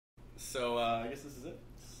So I guess this is it.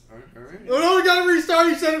 Alright. Oh no, we gotta restart.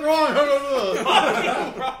 You said it wrong.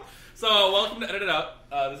 So welcome to Edit It Out.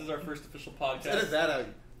 This is our first official podcast. Edit that out.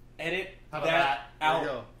 Edit How about that There you out.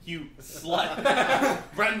 go. You slut.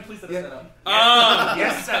 Brendan, please edit that out.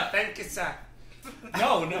 Yes, sir. Thank you, sir.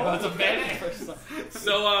 No, that's a bad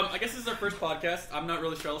So, I guess this is our first podcast. I'm not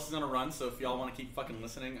really sure how this is gonna run, so if y'all want to keep fucking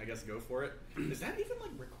listening, I guess go for it. Is that even, like,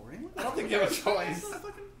 recording? I don't think you have a choice. It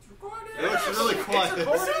looks really quiet. It's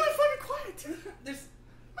really fucking quiet, dude.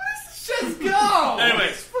 Just go! Anyway,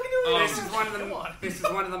 This is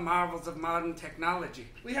one of the marvels of modern technology.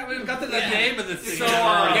 We haven't even got to the name of this thing. So, yet.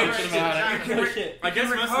 I We're guess about it. I guess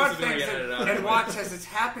most Record of this is gonna things get edited out. and watch as it's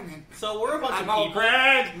happening. So we're a bunch I'm of all people.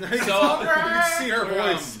 Greg. You can see her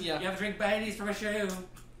We're, voice. You have to drink Baileys from a shoe.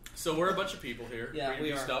 So we're a bunch of people here. Yeah, we're gonna we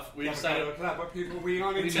do are. stuff. We What people we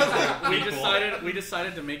on each We other. we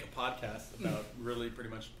decided to make a podcast about really pretty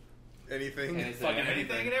much Anything. fucking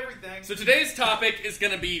anything. and everything. So today's topic is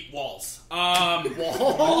gonna be walls.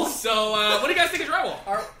 Walls? So what do you guys think of drywall?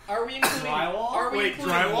 Are we including Drywall? Are we Wait,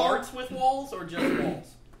 including drywall? warts with walls or just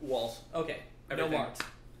walls? Walls. Okay, Everything. no warts.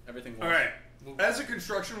 Everything walls. All right. As a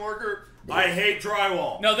construction worker, I hate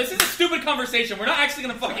drywall. No, this is a stupid conversation. We're not actually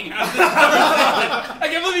gonna fucking have this conversation. I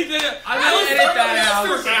can't believe you did it. I'm gonna edit that out.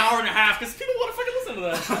 For an hour and a half because people want to fucking listen to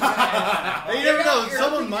that. Hey, you never know.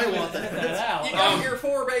 Someone might want that. You got your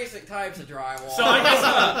four basic types of drywall. So I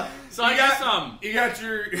guess. You got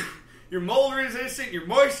your mold resistant, your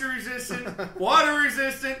moisture resistant, water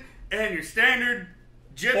resistant, and your standard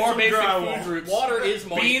gypsum Four basic drywall. food groups. water is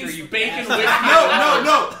moisture. Beans, you bacon, bastard.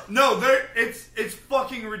 whiskey. No. It's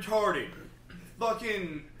fucking retarded.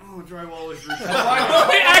 Fucking drywall is retarded. Are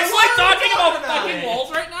we actually talking about fucking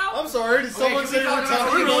walls right now? I'm sorry. Did someone say you were Are we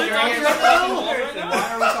talking really about talking about fucking walls right Then now?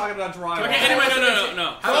 why are we talking about drywall? Okay, anyway,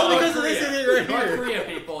 no. Well, because of this idiot right North here. Korea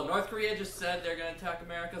people. North Korea just said they're going to attack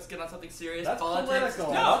America. Let's get on something serious. That's Politics.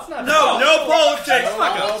 political. No. That's not No politics. Get the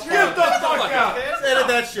fuck out. Get the fuck out. Edit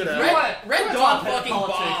that shit out. Red Dawn fucking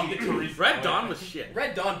bombed. Red Dawn was shit.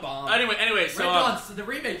 Red Dawn bombed. Anyway, so Red Dawn, the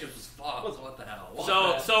remake just was fucked. What the hell?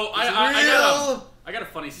 I got a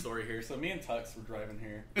funny story here. So me and Tux were driving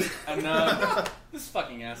here, and this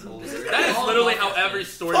fucking asshole. That is literally how every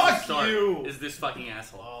story Fuck should start. you. Is this fucking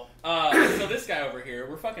asshole? So this guy over here,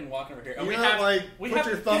 we're fucking walking over here, and You we not, have like, we put have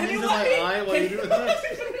your thumb Can you into let my me- eye while can you do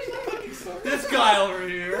that? This guy over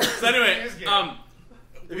here. So anyway, If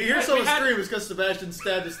you hear we someone had- scream, it's because Sebastian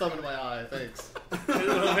stabbed his thumb into my eye. Thanks. so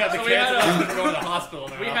we had go to the hospital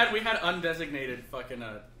now. we had undesignated fucking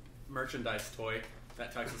merchandise toy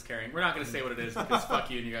that Tux is carrying. We're not going to say what it is because fuck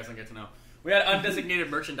you and you guys don't get to know. We had undesignated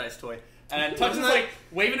merchandise toy, and Tux is like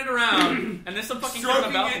waving it around, and there's some fucking kid on the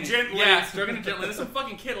Stroking it balcony. gently. Yeah, stroking it gently. There's some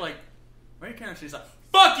fucking kid like, why are you carrying? She's like,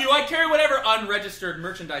 fuck you! I carry whatever unregistered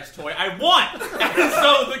merchandise toy I want. And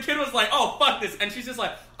so the kid was like, oh fuck this, and she's just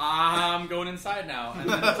like, I'm going inside now. And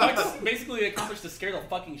then Tux basically accomplished to scare the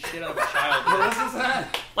fucking shit out of a child. What is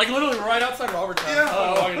that? Like literally right outside Robert's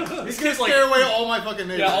house. Yeah. This He's gonna kid's like, scare away all my fucking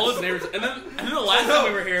neighbors. yeah, all his neighbors. And then the last time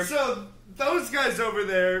we were here, So those guys over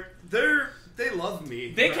there, they love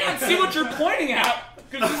me. they can't see what you're pointing at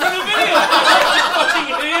because this is a video. You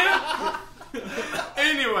fucking idiot.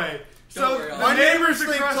 Anyway, Don't so worry, the My neighbors neighbors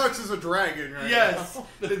think across. Tux is a dragon, right? Yes,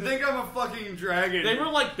 they think I'm a fucking dragon. They were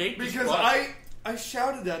like baked as because fuck. I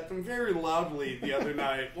shouted at them very loudly the other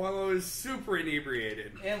night while I was super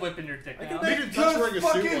inebriated. And whipping your dick I can out. imagine Tux wearing a suit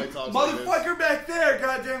fucking while he talks like this. motherfucker back there,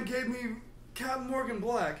 goddamn, gave me Captain Morgan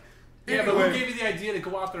Black. Yeah, but Anyway, who gave you the idea to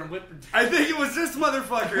go out there and whip your dick? I think it was this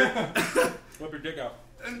motherfucker. Whip your dick out.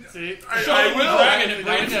 See? I will. Dragon and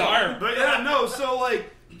rain fire. But yeah, no. So like,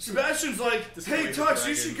 Sebastian's like, This "Hey, is a Tux, dragon.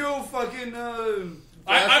 you should go fucking."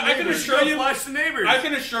 I can you assure should you. go flash the neighbors. I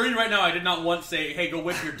can assure you right now, I did not once say, "Hey, go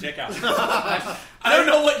whip your dick out." I don't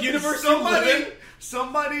know what universe you live in.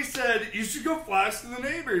 Somebody said you should go flash to the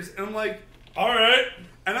neighbors, and I'm like, all right.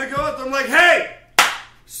 And I go out there, I'm like, hey,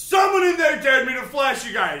 someone in there dared me to flash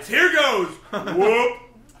you guys. Here goes. Whoop.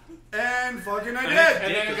 And fucking I And did.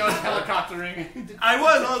 then it goes helicoptering. I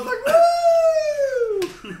was like, woo.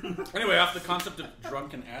 Anyway, off the concept of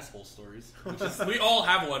drunken asshole stories, which is, we all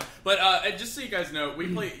have one. But just so you guys know, we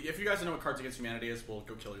play. If you guys know what Cards Against Humanity is, well,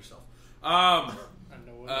 go kill yourself. Just And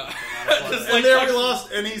like there Tux- we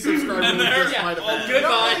lost any subscriber And who there- just yeah. might have Oh, been.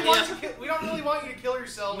 goodbye. We don't really want you to kill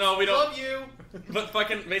yourself. No, we don't. Love you. But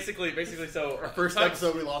fucking basically, so Our first Tux-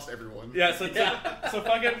 episode, we lost everyone. Yeah, so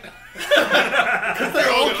fucking. They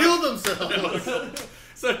all killed themselves.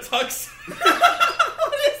 So Tux.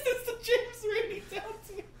 What is this? The James raining down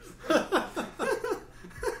to?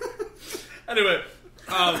 Anyway,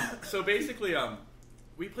 so basically,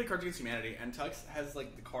 we play Cards Against Humanity, and Tux has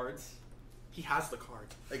like the cards he has the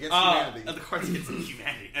cards Against humanity. The cards against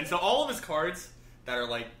humanity, and so all of his cards that are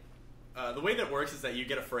like the way that works is that you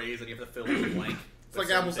get a phrase and you have to fill in the blank. It's like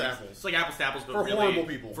apples to apples. It's like apples to apples, but For really horrible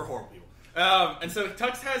people. For horrible people. And so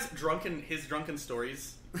Tux has his drunken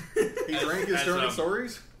stories. He drank his drunken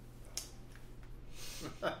stories?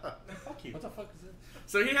 Fuck you. What the fuck is it?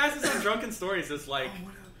 So he has his own drunken stories. It's like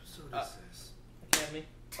What episode is this? Academy.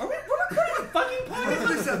 we're recording a fucking What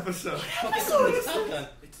is this episode? Top Gun.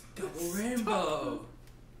 It's Double Rainbow.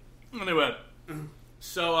 Anyway,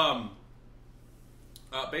 so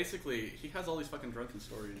basically he has all these fucking drunken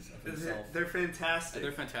stories of himself. They're fantastic.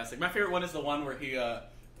 They're fantastic. My favorite one is the one where he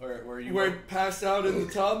where you Where passed out in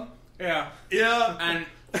the tub? yeah, Yeah. and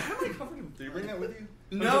Did you bring that with you?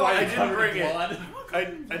 No, I didn't Covered bring in it. blood. I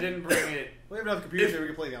didn't bring it. We have enough computers here. We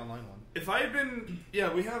can play the online one. If I had been,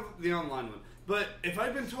 yeah, we have the online one. But if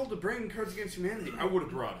I'd been told to bring Cards Against Humanity, I would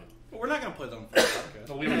have brought it. we're not gonna play them. For the podcast.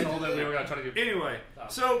 So we were told that we were gonna try to do. Anyway,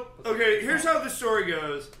 so okay, here's how the story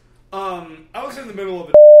goes. I was in the middle of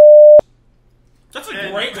it. That's a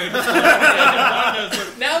And- great way to start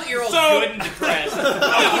a Now that you're all So- good and depressed. I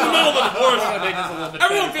was in the middle of a I'm divorce. gonna make this a little bit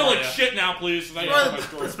Everyone better feel for like you. shit now, please. So now you have my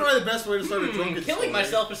story. It's probably the best way to start a drunken story. Killing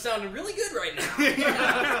myself is sounding really good right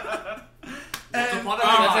now. And,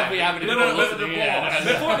 That's if we haven't No, even no, no, listening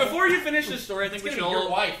yet. Before you finish this story, I think we It's should gonna be your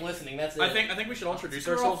all. wife listening. That's it. I think we should all introduce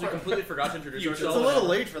Screw ourselves. We off. completely forgot to introduce It's ourselves. a little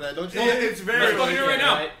late for that, don't you? it's very Let's fucking do it right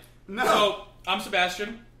now. No, So I'm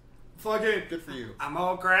Sebastian. fucking. Good for you. I'm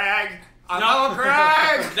all Greg. I'm No. all Greg.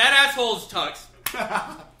 That asshole's Tux.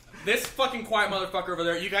 This fucking quiet motherfucker over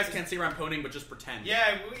there. You guys can't see where I'm poning, but just pretend.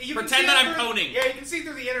 Yeah, you can Pretend see that it I'm through- poning. Yeah, you can see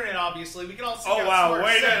through the internet. Obviously, we can all see Oh, how wow, smart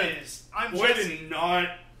way Seth to- is. I'm Way Jesse. to not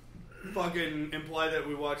fucking imply that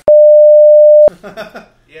we watched.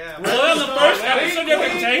 Yeah. Well, in the first episode, you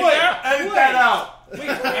can take there. Edit that out.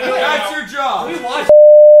 That's your job.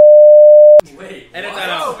 Wait. Edit that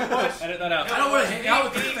out. Edit that out. I don't want to hang out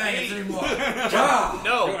with these faggots anymore.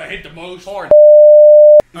 No. What I hate the most. Hard.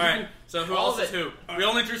 All right. So who All else of is who? We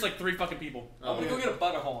only introduced like 3 fucking people. I'm gonna go get a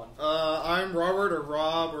butter horn. I'm Robert or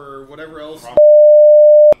Rob or whatever else.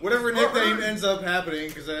 Whatever nickname ends up happening,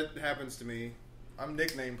 because that happens to me. I'm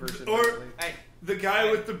nickname person. Or- apparently. Hey, The guy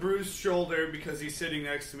with the bruised shoulder because he's sitting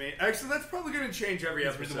next to me. Actually, that's probably going to change every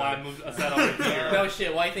That's the episode. reason why I moved a set over here. No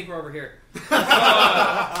shit. Why do you think we're over here?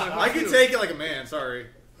 I can take it like a man. Sorry.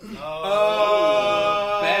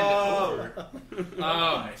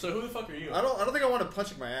 So who the fuck are you? I don't think I want to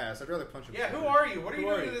punch my ass. I'd rather punch him. yeah, who are you? What are you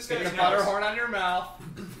doing to this Get guy's the butter house? horn on your mouth.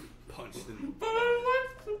 Punched in. I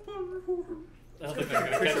don't think they're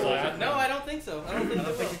gonna catch that. No, I don't think so. I don't think I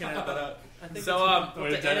don't so. think you can edit that out. I think So, it's-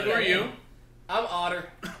 Wait, to edit who are that you? in. I'm Otter.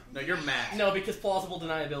 No, you're Matt. No, because plausible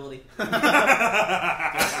deniability. That's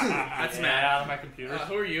Get Matt. out of my computer.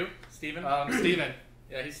 Who are you? Steven? Steven.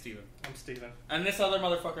 Yeah, he's Steven. I'm Steven. And this other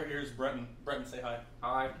motherfucker here is Breton. Breton, say hi.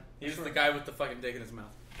 Hi. He's the guy with the fucking dick in his mouth.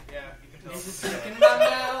 Yeah, you can tell. In my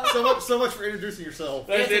mouth. So much for introducing yourself.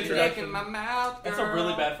 That's the There's a dick introduction. in my mouth. That's a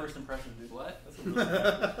really bad first impression, dude. What? That's a really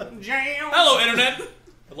bad. Jam. Hello, internet.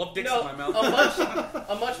 I love dicks No, in my mouth.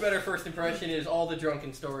 a much better first impression is all the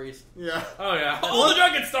drunken stories. Yeah. Oh yeah. All the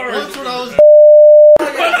drunken stories. Once when I was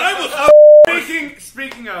But I was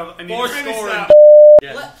Speaking of, I need Four to finish score that.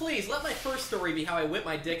 Yeah. Please let my first story be how I whip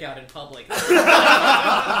my dick out in public.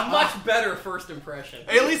 Much better first impression.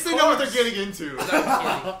 Hey, at least they know what they're getting into.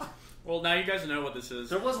 Well, now you guys know what this is.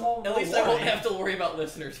 There was one. At least I won't have to worry about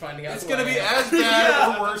listeners finding out. It's who gonna I be am. as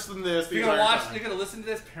bad or worse than this. the You're gonna entire watch. time. You're gonna listen to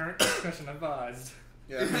this. Parent discretion advised.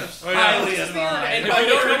 Yeah. Highly And advised. If by you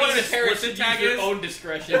don't know what the an parents explicit should tag use your is- own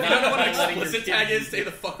discretion. If you don't know what an Not letting your explicit kids tag is, use stay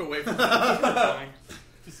the fuck away from me.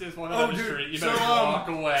 This is one Oh, on the dude. street. You So, better walk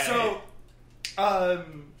away.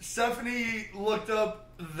 Stephanie looked up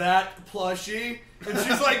that plushie, and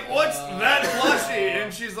she's like, "What's that plushie?"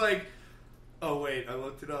 And she's like, "Oh wait, I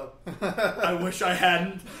looked it up. I wish I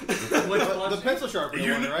hadn't." the pencil sharpener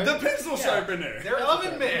You, one, right? the pencil sharpener. They're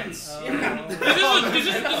oven mitts. This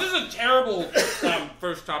is a terrible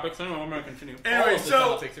first topic, so anyway, I'm going to continue. All Anyway, of the so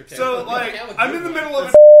politics are so terrible. like Yeah, with I'm in the Google. middle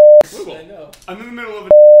of I know. I'm in the middle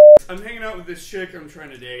of I'm hanging out with this chick I'm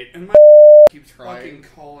trying to date, and my keeps fucking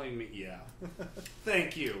calling me. Yeah,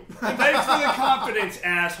 thank you. Thanks for the confidence,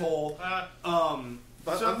 asshole. But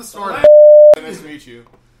so I'm the smart. my Nice to meet you.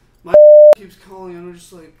 keeps calling, and I'm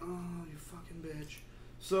just like, oh, you fucking bitch.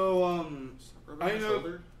 So Rubbing I my end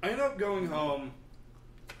shoulder. up going home,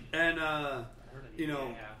 and you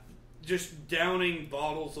know, just downing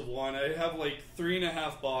bottles of wine. I have like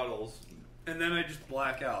 3.5 bottles, and then I just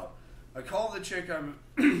black out. I call the chick that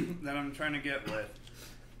I'm trying to get with,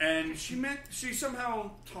 And she somehow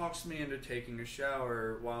talks me into taking a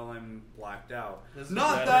shower while I'm blacked out.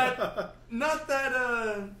 Not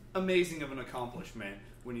that amazing of an accomplishment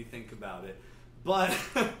when you think about it. But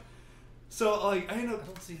so like I end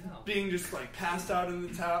up being just like passed out in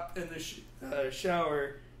the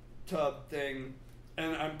shower tub thing,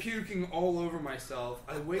 and I'm puking all over myself.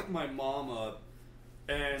 I wake my mom up,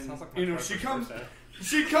 and she comes in,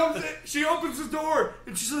 she opens the door,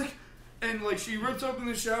 and she's like. And, like, she rips open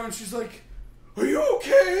the shower and she's like, "Are you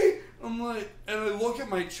okay?" I'm like, and I look at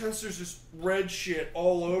my chest, there's just red shit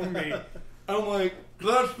all over me. I'm like,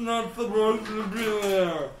 "That's not supposed to be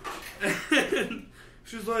there." And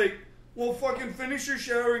she's like, "Well, fucking finish your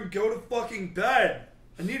shower and go to fucking bed.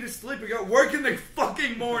 I need to sleep. I got work in the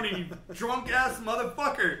fucking morning, you drunk ass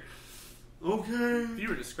motherfucker." Okay.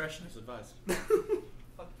 Viewer discretion is advised.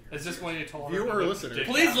 It's just when you told Viewer or listener?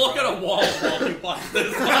 Please look at a wall while you watch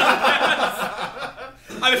this.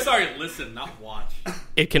 I'm sorry, listen, not watch.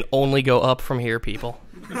 It can only go up from here, people.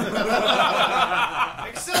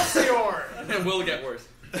 Excelsior! It will get worse.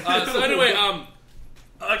 So anyway,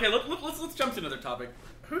 okay, let's jump to another topic.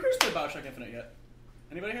 Who here's played Bioshock Infinite yet?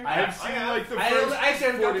 Anybody here? I have seen like the I first actually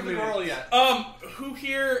haven't got 40 to the minutes. girl yet. Who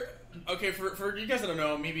here? Okay, for you guys that don't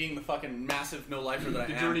know, me being the fucking massive no lifer that I am.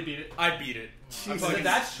 Did you already beat it? I beat it. Is it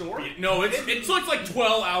that short? Beat it. No, it's like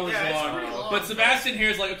 12 hours Yeah, it's long. pretty long. But Sebastian here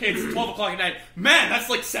is like, okay, it's 12 o'clock at night. Man, that's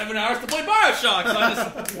like 7 hours to play Bioshock. So I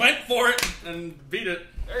just went for it and beat it.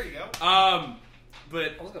 There you go.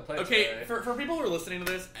 But I was gonna play it okay, today. for people who are listening to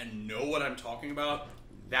this and know what I'm talking about,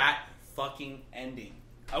 that fucking ending.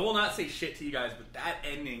 I will not say shit to you guys, but that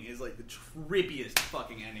ending is like the trippiest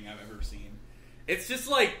fucking ending I've ever seen. It's just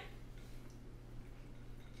like,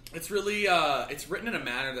 it's really, it's written in a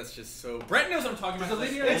manner that's just so. Brett knows what I'm talking about.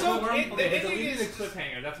 It's okay. The The ending ending is a is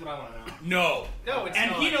cliffhanger. That's what I want to know. No, no, it's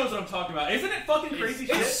and not. he knows what I'm talking about. Isn't it fucking crazy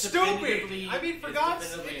shit? It's stupid. definitively- I mean, for it's God's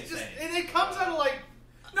definitively sake, it's just insane. it comes out of like.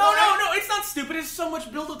 No, it's not stupid. It's so much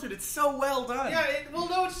build to it. It's so well done. Yeah,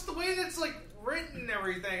 no, it's just the way that's like written and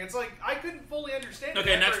everything. It's like I couldn't fully understand.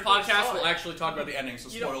 Okay, it next after I first podcast saw we'll it. actually talk about the ending. So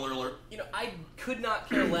You know- spoiler alert. You know, I could not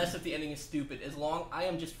care less if the ending is stupid, as long I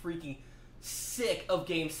am just freaking sick of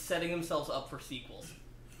games setting themselves up for sequels.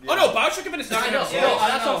 Oh no, Bioshock Infinite's not I gonna know, have no, sequels.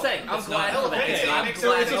 that's what I'm saying. I'm It's glad not. for that. Okay, I'm it's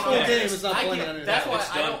glad a for full that. game, it's not I playing get- on it. That's why It's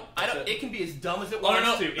I done. don't. It can be as dumb as it Oh, no,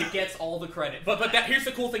 wants no. to. It gets all the credit. But here's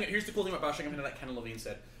the cool thing. Here's the cool thing about Bioshock Infinite that Ken Levine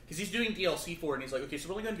said, because he's doing DLC for it, and he's like, okay, so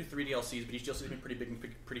we're only going to do 3 DLCs, but each DLC is going to be pretty big and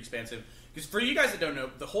pretty expansive. Because for you guys that don't know,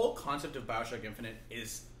 the whole concept of Bioshock Infinite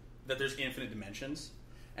is that there's infinite dimensions,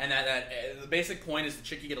 and that the basic point is the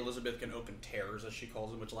chick you get, Elizabeth, can open tears, as she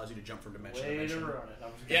calls them, which allows you to jump from dimension to Way to dimension. ruin it.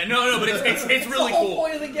 I'm just Yeah, no, but it's really It's the whole cool.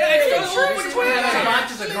 point of the game. Yeah, it's It's true, true, it's it's true. true. Yeah. Not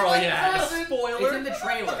just a girl, yeah. Cousin. Spoiler. It's in the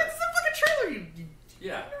trailer. It's the fucking trailer, you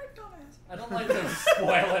Yeah. dumbass. I don't like to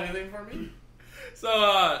spoil anything for me.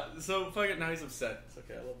 So fucking now he's upset. It's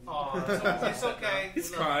okay. I love him. Oh, it's okay. He's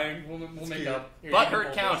crying. We'll make cute. up. Here, Butt you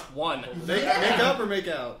hurt can counts. hold 1. Make up or make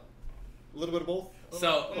out? A little bit of both? this.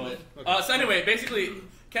 So anyway, basically,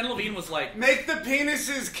 Ken Levine was like, Make the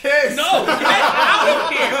penises kiss. "No, get out of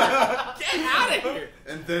here! Get out of here!"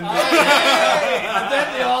 And then And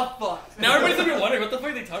then they all fucked. Now everybody's gonna be wondering what the fuck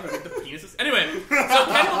are they talking about, like the penises. Anyway, so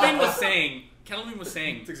Ken Levine was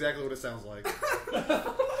saying, that's exactly what it sounds like.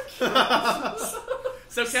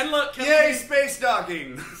 so Ken Yay, Levine, space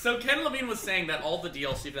docking. so Ken Levine was saying that all the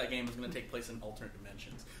DLC for that game was gonna take place in alternate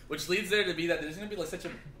dimensions, which leads there to be that there's gonna be like such a,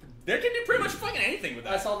 they can do pretty much fucking anything with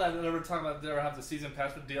I that. saw that they were talking about they were have the season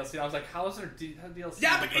pass with DLC. I was like, how is there DLC?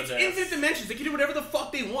 Yeah, but for it's this? infinite dimensions. They can do whatever the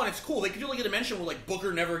fuck they want. It's cool. They can do like a dimension where like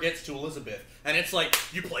Booker never gets to Elizabeth, and it's like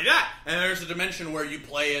you play that, and there's a dimension where you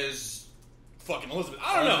play as fucking Elizabeth.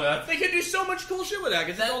 I don't know. Elizabeth. They can do so much cool shit with that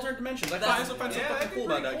because it's That- alternate dimensions. I that's- find so yeah, fucking that'd be cool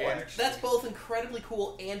about pretty that cool, game. actually. That's both incredibly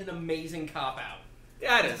cool and an amazing cop out.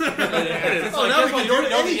 Yeah, it is. It is. It's Oh, like, now we guess what? can do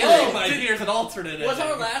You're- anything. you're- My here's an alternate. Was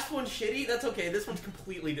ending. our last one shitty? That's okay. This one's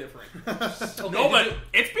completely different. No, but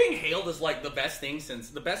it's being hailed as like the best thing since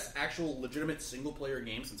the best actual legitimate single player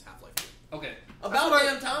game since Half-Life 2. Okay. About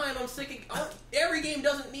damn time. I'm sick of. Every game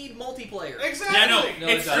doesn't need multiplayer. Exactly. Yeah, no, No,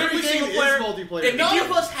 it's it doesn't. strictly Every game single is player. multiplayer. If None you-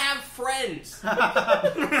 of us have friends.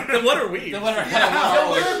 Then what are we? Then what are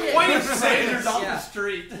we're Point we're of strangers off Yeah. the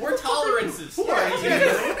street. We're tolerances. Who are you?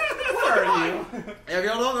 Who are you? Yeah, if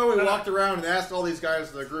y'all don't know, we walked around and asked all these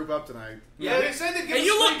guys to group up tonight. Yeah, they said they give Hey,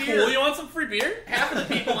 you us look free cool. beer. You want some free beer? Half of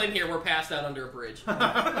the people in here were passed out under a bridge. Troll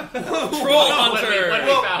When Hunter. we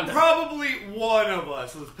Well, found it. probably one of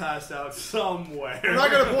us was passed out somewhere. We're not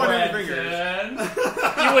going to point any fingers. Brendan.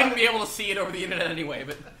 You wouldn't be able to see it over the internet anyway,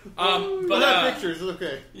 but We'll But have pictures, it's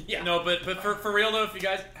okay. yeah. no, but for real though, if you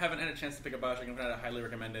guys haven't had a chance to pick up Bioshock Infinite, I highly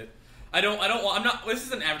recommend it. I'm not. This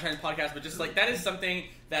is an advertising podcast, but just like that is something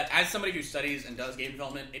that, as somebody who studies and does game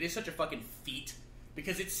development, it is such a fucking feat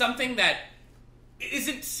because it's something that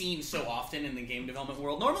isn't seen so often in the game development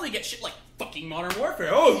world. Normally, you get shit like fucking Modern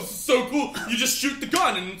Warfare. Oh, this is so cool! You just shoot the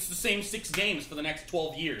gun, and it's the same 6 games for the next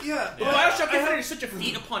 12 years. Yeah, but Bioshock Infinite is such a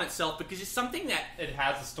feat upon itself because it's something that It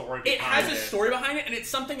has a story. it behind has a story behind it, and it's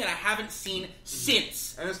something that I haven't seen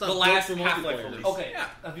since And it's the not last built for Half-Life multiplayer. release. Okay. Yeah.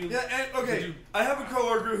 Have you? Yeah, and, okay. I have a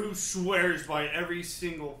coworker who swears by every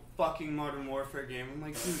single fucking Modern Warfare game. I'm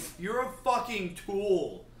like, dude, you're a fucking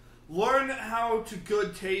tool. Learn how to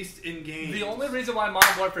good taste in games. The only reason why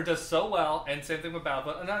Modern Warfare does so well, and same thing with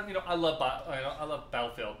Battlefield, and I love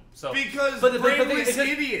Battlefield. So because but the brainless thing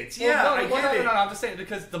is- idiots. well, Yeah, no, I get it. no, I'm just saying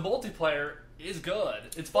because the multiplayer is good.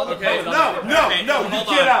 It's fun to Okay, play with No, other people. no, Okay, no, hold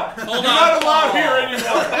you get on. out. Hold You're on. not allowed here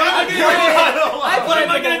anymore. What am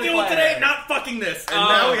I the gonna deal with multiplayer. today? Not fucking this. And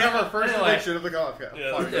now we have our first anyway. prediction of the podcast.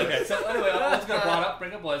 Okay, so anyway, what I was gonna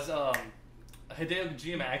bring up was Hideo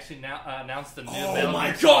Kojima actually announced the new Oh Metal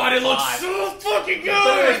my Gear god, it Solid looks 5. so fucking good!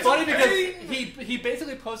 But it was funny It's because he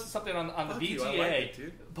basically posted something on the Fuck you, I VGA, like it,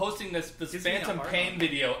 dude. posting this Gives me a Phantom hard Pain on.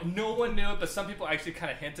 video. No one knew it, but some people actually kind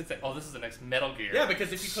of hinted that, oh, this is the next Metal Gear. Yeah,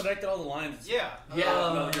 because if you connected all the lines. Yeah.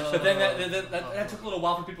 Yeah, but then that took a little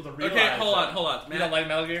while for people to realize. Okay, hold that. on. You don't like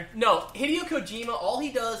Metal Gear? No, Hideo Kojima, all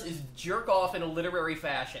he does is jerk off in a literary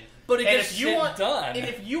fashion. But it And gets if shit you done. done. And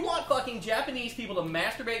if you want fucking Japanese people to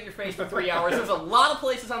masturbate in your face for 3 hours, there's a lot of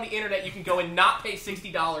places on the internet you can go and not pay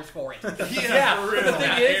 $60 for it. Yeah, for but real. the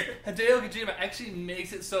thing is, Hideo Kojima actually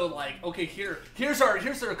makes it so like, okay, here's our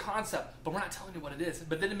concept, but we're not telling you what it is.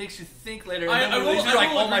 But then it makes you think later, and then I will- you're I like,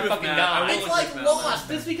 will oh my agree with fucking Matt. I god. will It's agree like with Matt. Lost.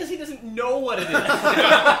 This is because he doesn't know what it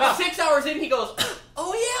is. 6 hours in, he goes,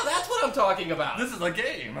 oh yeah, that's what I'm talking about. This is a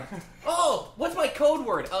game. Oh, what's my code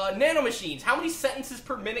word? Nanomachines. How many sentences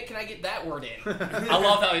per minute can I get that word in? I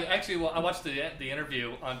love how I watched the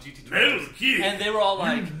interview on GT Metal Trailers, Gear. and they were all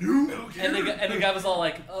like, and the guy was all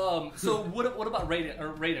like, so what about Raiden?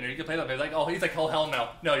 Or Raiden? Are you gonna play that? They're like, he's like, oh hell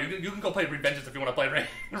no, you can go play Revengeance if you want to play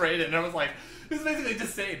Raiden. And I was like, this is basically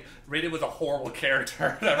just saying Raiden was a horrible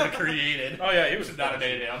character ever created. Oh yeah, he was Should not have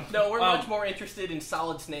made him. No, we're much more interested in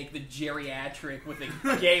Solid Snake, the geriatric with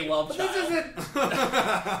the gay love child.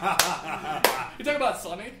 You talking about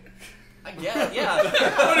Sonic? Yeah.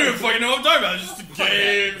 I don't even fucking know what I'm talking about. It's just a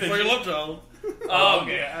game. Fucking love child.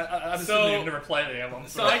 Okay, I'm so- assuming you've never played any of them.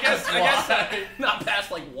 So I guess Not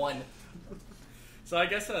past like one. So I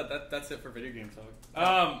guess that's it for video game talk.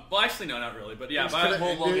 Well, actually, no, not really. But yeah,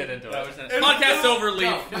 we'll get into that it. was it. Podcast over. Leave.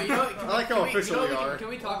 No, you know, I like how official we are. Can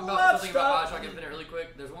we talk about something about Bioshock Infinite really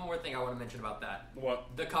quick? There's one more thing I want to mention about that. What?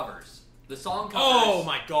 The covers. The song covers. Oh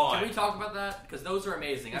my god. Can we talk about that? Because those are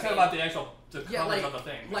amazing. You I talking mean, about the actual covers of the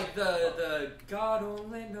thing. Like the God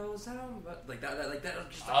only knows how much. Like that.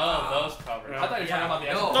 Just like, Those covers. I thought you were talking about the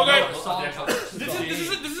actual No, Okay. the song covers.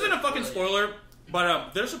 This isn't a fucking spoiler,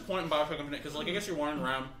 but there's a point in Bioshock Infinite because like I guess you're wandering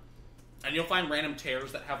around and you'll find random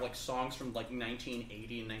tears that have like songs from like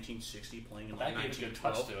 1980 and 1960 playing in like That gave a good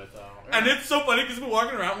touch 1912. to it, though. And it's so funny because we're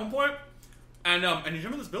walking around at one point, and you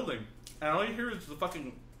jump in this building, and all you hear is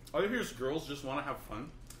girls just want to have fun.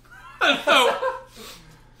 And so,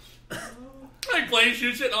 like playing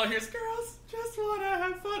shoot shit, and all I hear is girls just want to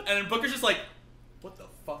have fun. And then Booker's just like, what the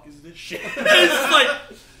fuck is this shit? And it's just like,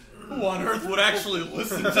 who on earth would actually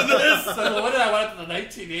listen to this? So what did I want to the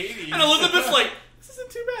 1980s? And Elizabeth's like, this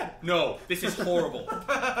isn't too bad. No, this is horrible.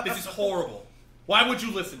 This is horrible. Why would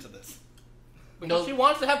you listen to this? Because she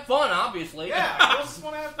wants to have fun, obviously. Yeah, girls just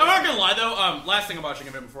want to have I'm fun. not gonna lie though. Last thing about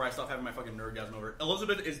Chicken Bit before I stop having my fucking nerdgasm over it.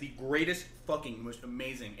 Elizabeth is the greatest, fucking, most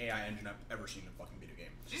amazing AI engine I've ever seen in a fucking video game.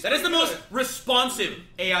 She's That is the pretty most responsive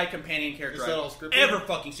AI companion character Is that I've all scripted? ever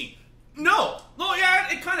fucking seen. No,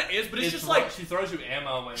 yeah, it kind of is, but it's just like she throws you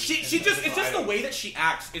ammo when she just it's just the way that she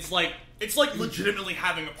acts. It's like legitimately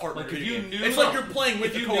having a partner. Like, if video you game. knew- it's like you're playing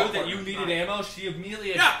with if you the knew co-op that partner. you needed ammo, she immediately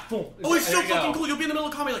Yeah. boom. Oh, it's so There you fucking go. cool. You'll be in the middle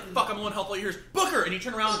of comedy like, fuck, I'm low on health. All you hear is Booker, and you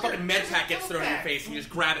turn around and fucking med pack gets thrown in your face, and you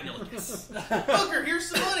just grab it, and you're like, yes. Booker, here's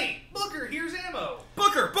some money. Booker, here's ammo.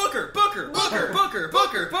 Booker. There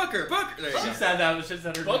you She go. said that. She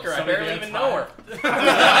said her Booker, I so many barely times. even know her.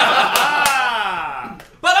 Ah!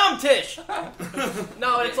 But I'm Tish.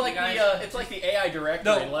 No, it's like Guys. the AI director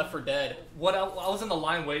No. in Left 4 Dead. What I was in the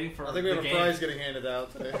line waiting for I think we have the a game. prize getting handed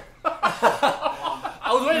out today.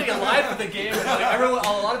 I was waiting to get live for the game. And like,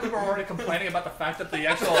 a lot of people were already complaining about the fact that the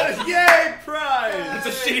actual. Yay, prize!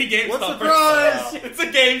 It's a shitty GameStop. What's the prize? prize? It's a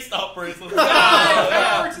GameStop bracelet.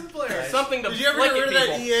 Fireworks and flares. Something to Did you ever flick get rid at of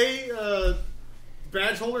that people. EA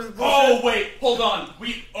badge holder bullshit? Oh wait, hold on.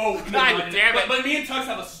 God damn it. But me and Tux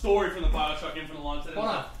have a story from the Bioshock Infinite launch. That Hold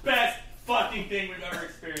is on. the best fucking thing we've ever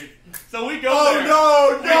experienced. So we go Oh there.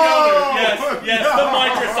 no, We go there. no! Yes, the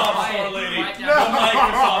Microsoft store lady. The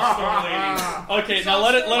Microsoft store lady. Okay, now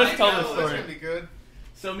let us tell this That's story. gonna be good.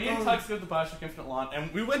 So me and Tux go to the Bioshock Infinite launch,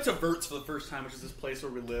 and we went to Vert's for the first time, which is this place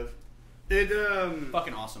where we live.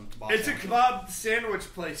 Fucking awesome. It's a kebab sandwich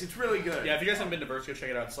place. It's really good. Yeah, if you guys haven't been to Vert's, go check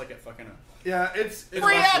it out. It's like a fucking Yeah, it's Free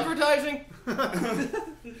awesome. advertising.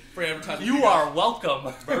 free advertising. You are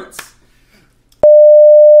welcome, Vert's.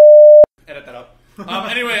 Edit that up.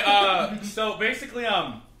 Anyway, so basically,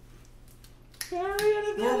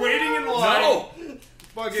 We're waiting in line. No.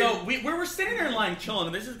 Fucking, So we were sitting there in line chilling,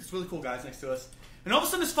 and there's this really cool guys next to us. And all of a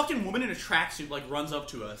sudden, this fucking woman in a tracksuit like runs up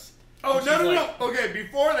to us. oh And no, she's no, like- no. Okay,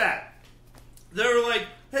 before that, they were like,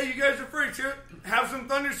 "Hey, you guys are free. Sure, have some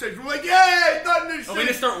thunder sticks." We're like, "Yay, thunder sticks!" And we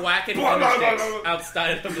just start whacking Blah, blah, thunder blah, sticks blah, blah.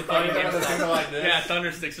 outside of the Oh, fucking you got a thing GameStop. like this? Yeah,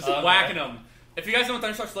 thunder sticks, just Okay. whacking them. If you guys know what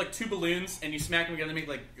thunder sticks are, like two balloons, and you smack them together, they make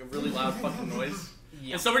like a really loud fucking noise.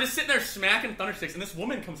 Yeah. And so we're just sitting there smacking thunder sticks, and this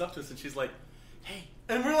woman comes up to us, and she's like, "Hey."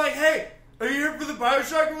 And we're like, "Hey, are you here for the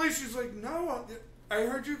Bioshock release?" She's like, "No, I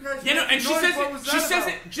heard you guys." Yeah, no, and she noise. says What was it. She that says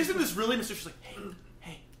about?" it. She said this really mysterious. She's like,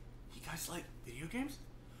 "Hey, you guys like video games?"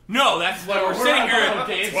 No, that's why we're sitting here at at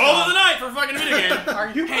GameStop. 12 of the night for a fucking video game. Are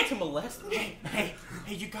you about to molest me? Hey,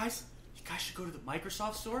 you guys should go to the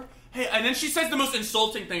Microsoft store. Hey, and then she says the most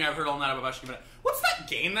insulting thing I've heard all night about Bioshock Infinite. What's that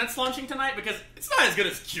game that's launching tonight? Because it's not as good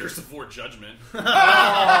as Gears of War Judgment.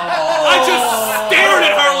 I just stared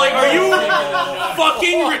at her like, are you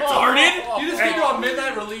fucking retarded? You just came to a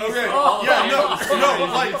midnight release. Okay, Oh, yeah, okay. no,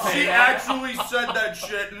 like she actually said that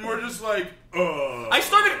shit, and we're just like, I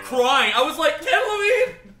started crying. I was like, Ken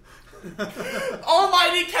Levine,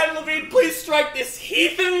 Almighty Ken Levine, please strike this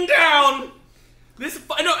heathen down.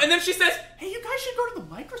 No, and then she says, hey, you guys should go to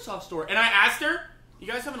the Microsoft store. And I asked her, you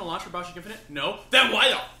guys having a launch for Bioshock Infinite? No. Then why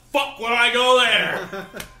the fuck would I go there?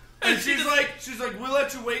 and she's like, we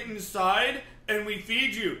let you wait inside, and we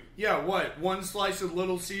feed you. Yeah, what? One slice of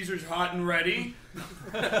Little Caesars hot and ready?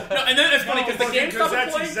 No, and then it's funny because the GameStop that's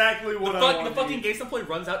employee, exactly what I the want. fucking GameStop employee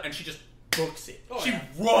runs out and she just books it. Oh, she yeah.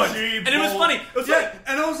 runs, She and it was bolts. funny. It was Yeah, funny.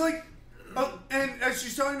 and I was like, and as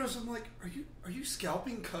she's talking to us, I'm like, are you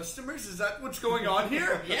scalping customers? Is that what's going on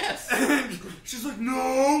here? Yes. And she's like,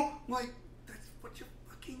 no. I'm like, that's what you're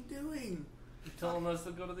fucking doing. Telling us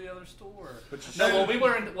to go to the other store. No, No, when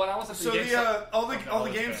I was at the So GameStop, all the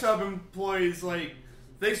GameStop employees, like,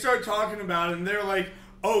 they start talking about it, and they're like,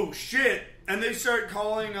 oh shit, and they start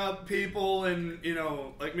calling up people and, you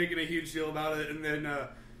know, like making a huge deal about it, and then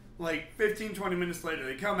like 15-20 minutes later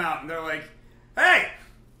they come out and they're like, hey,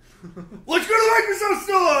 let's go to the Microsoft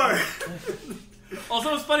store. Also,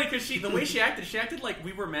 it was funny because the way she acted like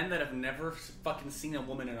we were men that have never fucking seen a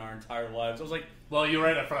woman in our entire lives. I was like, well, you were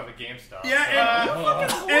right in front of the GameStop.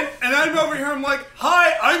 Yeah, and I'm over here, I'm like,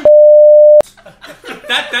 hi, I'm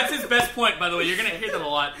that's his best point, by the way. You're gonna hear that a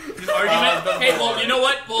lot. His argument. Hey, well, you know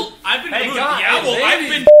what? Well, I've been. Hey, moved. God, yeah, hey, well, I've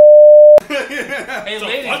ladies. been. Hey, So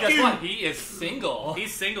ladies, fuck guess you. what? He is single.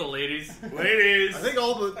 He's single, ladies. ladies. I think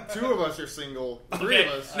all but two of us are single. Three Okay,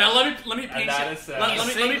 of us. now let me paint that you. is sad.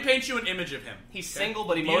 Let me paint you an image of him. He's Okay? single,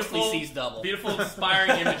 but he mostly sees double. Beautiful,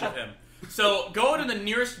 inspiring image of him. So go to the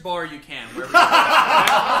nearest bar you can, wherever you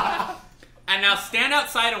are. And now stand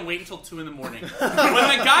outside and wait until 2 in the morning. When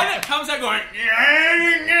the guy that comes out going,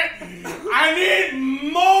 I need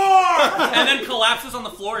more, and then collapses on the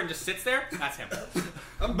floor and just sits there, that's him.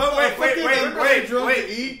 But I'm wait, drunk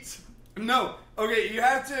to eat. No. Okay, you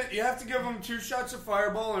have to give them 2 shots of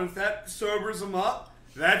Fireball, and if that sobers them up,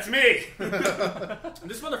 that's me.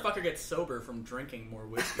 This motherfucker gets sober from drinking more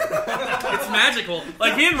whiskey. It's magical.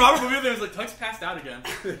 Like me and Robert were there, was like Tux passed out again.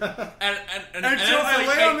 And And so it's I like,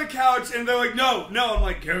 lay hey, on the couch, and they're like, no. I'm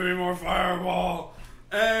like, give me more Fireball.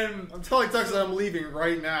 And I'm telling Tux that I'm leaving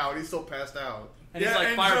right now, and he's still passed out. and he's like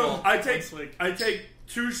and fireball. so I take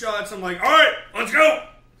 2 shots. I'm like, all right, let's go.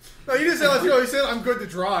 No, you didn't say let's go. You said I'm good to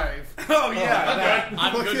drive. Oh yeah.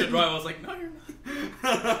 I'm good to drive. I was like, no, you're not.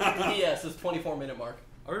 P.S. is 24-minute mark.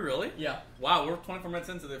 Are we really? Yeah. Wow, we're 24 minutes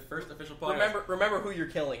into the first official podcast. Remember who you're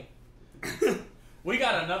killing. We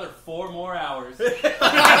got another 4 more hours. Hey,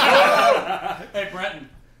 Brenton.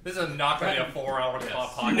 This is not going to be a 4-hour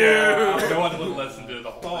podcast. No one would listen to the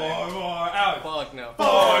whole 4 thing. more hours. Fuck no. 4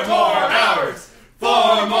 more hours.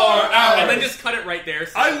 4 more hours. And then just cut it right there.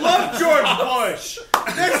 So I love George Bush.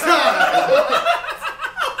 Next time!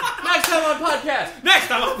 Next time on podcast. next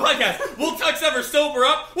time on the podcast, will Tux ever sober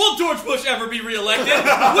up? Will George Bush ever be reelected? Will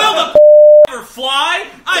the ever fly?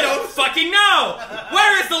 I don't fucking know.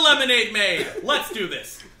 Where is the lemonade made? Let's do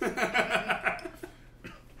this.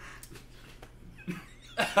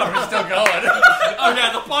 We're still going. Oh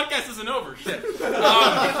yeah, the podcast isn't over. Shit.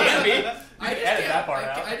 Can't be. I just edit can't, that part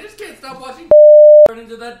out. I just can't stop watching run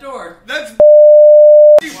into that door. That's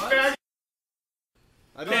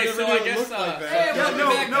I don't Okay, ever so knew I it guess, looked like Hey, that. Yeah, welcome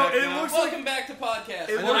back. no, it looks like Welcome back to podcast.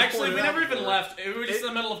 It Well, looks- actually, we never even before. left. We were just in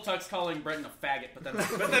the middle of Tux calling Brenton a faggot, but then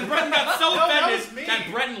Brenton got so No, that was offended me.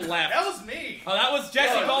 that Brenton left. That was me. Oh, that was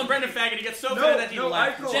Jesse No. calling Brenton a faggot. He gets so No, offended that he no,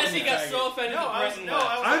 left. I called Jesse him a got faggot. so offended No, that I was, Brenton no, left.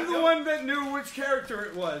 I was I'm the no, one that knew which character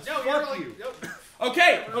it was. No, Fuck you're like, you.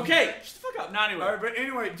 Okay, shut the fuck up. Now anyway. Alright, but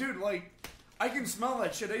anyway, dude, like, I can smell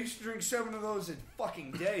that shit. I used to drink 7 of those a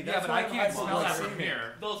fucking day. Yeah, That's but why I I'm can't smell that hypoglycemic. from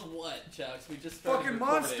here. Those what, Chucks? We just started Fucking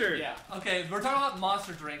recording. Monster. Yeah. Okay, we're talking about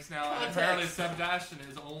monster drinks now, and Context. apparently Sebastian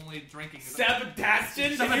is only drinking.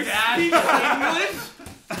 Sebastian? Can you Sebastian. speak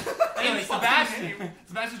English? Anyway,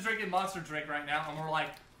 Sebastian's drinking monster drink right now, and we're like,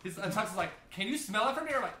 and Tux is like, can you smell it from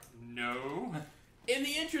here? I'm like, no. In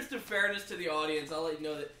the interest of fairness to the audience, I'll let you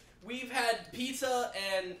know that we've had pizza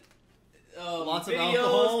and Lots of videos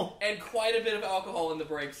alcohol. and quite a bit of alcohol in the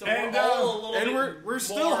break, so And, we're all a little And bit we're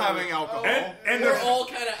still more- having alcohol. And we're the- all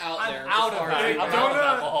kind of out I'm there. out as of far that. as I'm we out know. of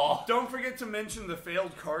alcohol. Don't forget to mention the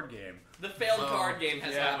failed card game. The failed card game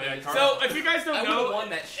has Yeah, happened. yeah, So, if you guys I don't would have know, won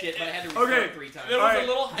that shit, but I had to restart Okay, it 3 times. There was a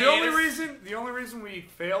little the only hiatus. reason we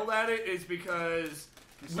failed at it is because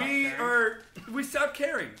stopped we stopped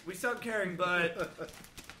caring. We stopped caring, but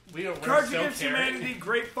We're Cards so Against caring. Humanity,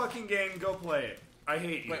 great fucking game. Go play it. I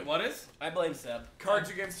hate you. Wait, what is? I blame Seb. Cards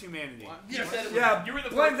Against Humanity. You said it was, Yeah, you were the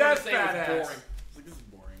blame first one to that say it was fat ass. boring. Like, this is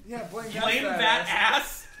boring. Yeah, blame Blame that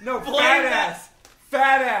ass? No, Blame fat that- ass.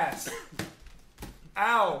 Fat ass.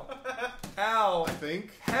 Ow. Ow. I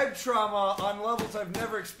think. Head trauma on levels I've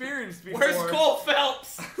never experienced before. Where's Cole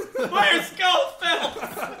Phelps? Where's Cole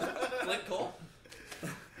Phelps? Click Cole.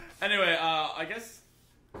 Anyway, I guess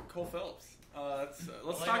Cole Phelps.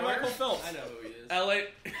 Let's talk about Cole Phelps. I know who he is. LA.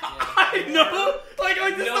 I know. Like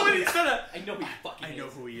this is the way he said it. I know who he fucking I know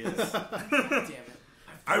is. who he is. Damn it.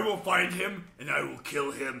 I will find him and I will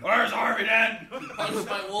kill him. Where's Harvey then? Punched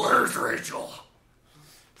my wolf. Where's Rachel?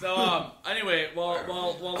 So anyway, while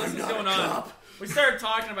this is going on, we started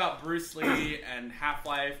talking about Bruce Lee and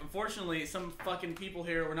Half-Life. Unfortunately, some fucking people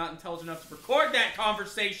here were not intelligent enough to record that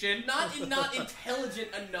conversation. Not intelligent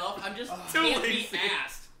enough. I'm just Too can't be lazy.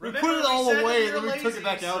 asked. We Remember put it we all said away that and then you're we took lazy, it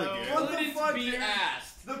back out so- again. What the Couldn't fuck, be dude?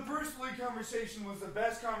 asked. The Bruce Lee conversation was the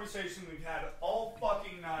best conversation we've had all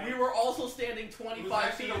fucking night. We were also standing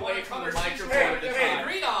 25 feet away from the conversation. microphone at the Hey, time.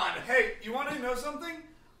 Agreed on. Hey, you want to know something?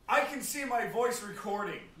 I can see my voice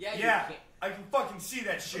recording. Yeah, you yeah, can. I can fucking see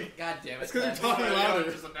that shit. God damn it. It's because I'm Tux. talking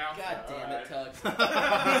louder. God damn it,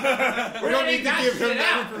 Tugs. We don't need to give him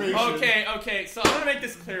that information. Okay, so I'm gonna make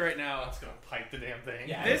this clear right now. I'm just gonna pipe the damn thing.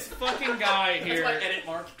 Yeah. This fucking guy That's here. my edit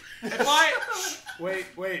mark. If I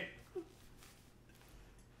Wait.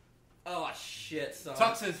 Oh, shit, son.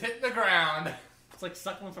 Tux is hitting the ground. it's like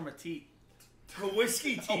suckling from a teat. The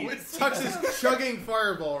whiskey tea. Tux is chugging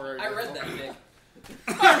Fireball right now. I read that, Nick.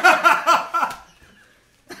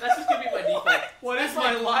 That's just gonna be my default. What That's is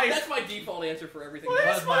my life? That's my default answer for everything. What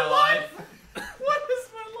else. is my life? What is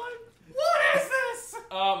my life? What is this?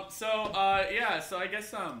 So I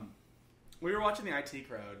guess we were watching the IT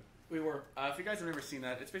Crowd. We were. If you guys have never seen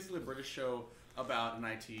that, it's basically a British show about an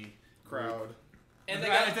IT Crowd. And they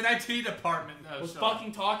It's got an IT department. was show.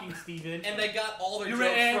 fucking talking, Steven. and they got all their You jokes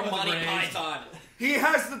ran from with the Monty brains. Python. He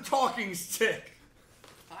has the talking stick.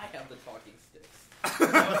 I have the talking sticks.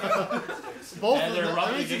 Both And of they're them. That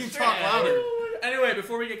rubbing means you can against talk your head. louder. Anyway,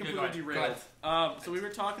 before we get Go completely ahead, derailed, so we were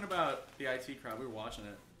talking about the IT Crowd. We were watching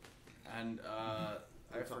it, and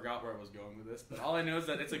I forgot where I was going with this. But all I know is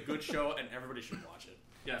that it's a good show, and everybody should watch it.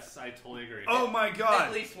 Yes, I totally agree. Oh my god.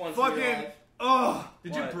 At least once in your Fucking. life. Oh.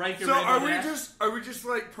 Did you What? break your So rainbow dash? are we just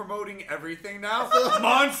like promoting everything now?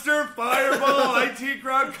 Monster, Fireball, IT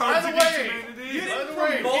Crowd, Cards By the Against way, Humanity. By the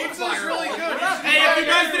way, promote pizza's Fireball. really good. Hey, if you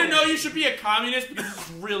guys didn't know, you should be a communist because it's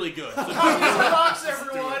really good. So Pizza box,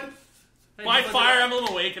 everyone. Hey, by just Fire let Emblem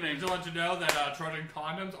Awakening. you- Just want you to know that Trojan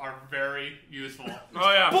condoms are very useful.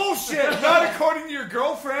 Oh yeah. Bullshit! Not according to your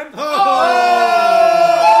girlfriend.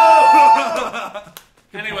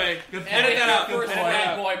 Anyway, Good point. edit that out. First Edit that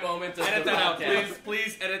bad out. boy moment. Of Edit the that out, podcast.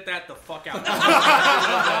 please edit that the fuck out.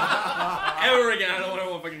 Ever again, I don't want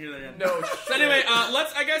to fucking hear that again. No. So anyway,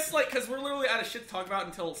 let's, I guess, like, because we're literally out of shit to talk about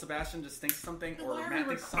until Sebastian just thinks something, or Matt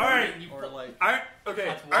thinks something, Alright. or like... Okay,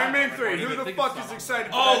 That's why Iron Man I'm 3. recording Who it. the Think fuck it's is not excited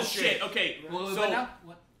for Oh that shit, okay. What So, now?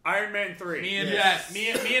 What? Iron Man 3. me and Yes. me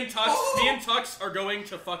and Tux are going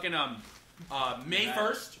to fucking May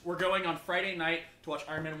 1st. We're going on Friday night to watch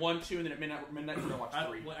Iron Man 1, 2, and then at midnight we're gonna watch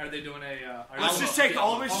 3. Are they doing a? Let's just take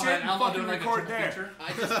all this shit and Alamo fucking doing like a record triple there.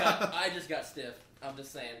 feature? I just got stiff. I'm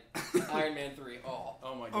just saying. Iron Man 3. Oh.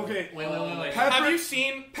 Oh my god. Okay. Wait. Pepper, Have you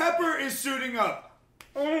seen? Pepper is suiting up.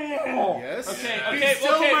 Yes. Okay.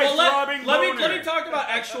 still my throbbing Let boner. me talk about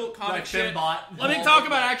actual comic Like shit. Fimbot. Let me talk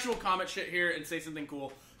about actual comic shit here and say something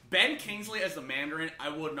cool. Ben Kingsley as the Mandarin, I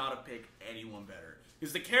would not have picked anyone better.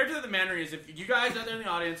 Because the character of the Mandarin is, if you guys out there in the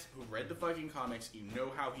audience who read the fucking comics, you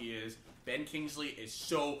know how he is. Ben Kingsley is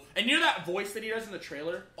so, and you know that voice that he does in the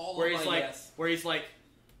trailer, All of my yes. where he's like,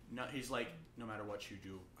 no, no matter what you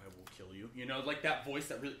do, I will kill you. You know, like that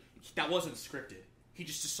voice that wasn't scripted. He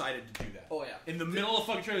just decided to do that. Oh yeah. In the middle of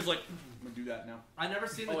fucking trailer, he's like, I'm gonna do that now. I never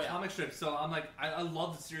seen the comic strip, so I'm like, I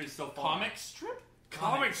love the series so far. Comic strip?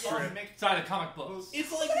 Comic strip. Sorry, the comic books.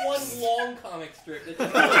 It's like one long comic strip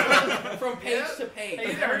that's from page to page.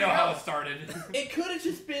 You never know how it started. It could have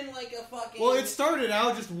just been like a fucking. Well, it started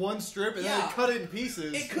out just one strip, and then Yeah. they cut it in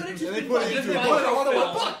pieces. It could have and just they been put it like into a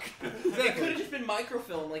microfilm. book. It could have just been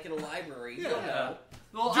microfilm, like in a library. You don't know.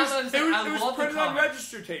 Well, Just, I it was, I love printed the on comic.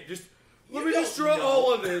 register tape. Just let You me just don't draw know.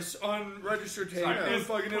 all of this on register tape. Sorry, and it was-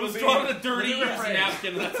 fucking It it'll was be. drawn on a dirty Let me rephrase.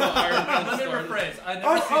 napkin. That's how Iron Man Let me started. rephrase. I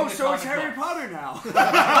never seen Oh, the so it's comic Harry books. Potter now.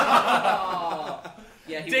 Oh.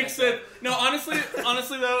 Yeah, he Dick went said, no, honestly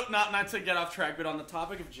though, not to get off track, but on the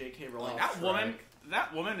topic of J.K. Rowling,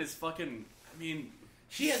 that woman is fucking, I mean,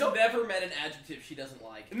 She has so- never met an adjective she doesn't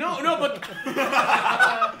like. no, but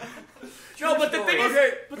no, but the thing is,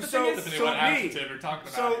 Okay, but the so- thing is, Depending So what me. adjective you're talking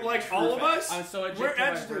about. So like all of us, I'm so we're adjective by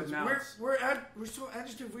adjectives. verb nouns. We're so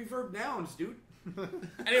adjective. We verb nouns, dude.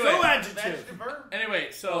 anyway, So That's adjective. the verb. anyway,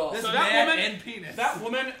 so This so Man that and penis.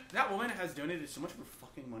 woman has donated so much of her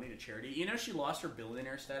fucking money to charity. You know, she lost her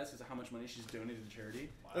billionaire status because of how much money she's donated to charity.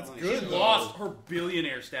 That's She good. though. lost her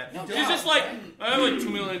billionaire status. No She's doubt. just like, I have like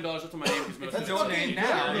 $2 million up to my name. That's It's fucking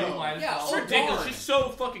now. good, You though. might as Yeah, well. oh, ridiculous. darn. She's so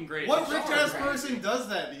fucking great. What Sorry, rich ass right? person does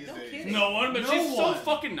that these No days? kidding. No one, but No she's so one.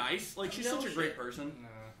 fucking nice. Like, she's No such a shit. great person.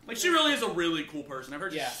 Like, she really is a really cool person. I've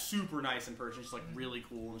heard Yeah. she's super nice in person. She's like really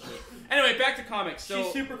cool and shit. Anyway, back to comics. So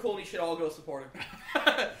She's super cool and you should all go support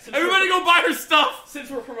her. everybody go buy her stuff. Since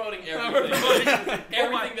we're promoting We're everything. promoting-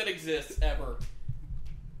 Everything that exists ever.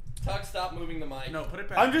 Tux, stop moving the mic. No, put it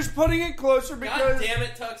back. I'm just putting it closer God because. damn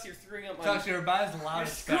it, Tux, you're screwing up my Tuck, you're about as loud You're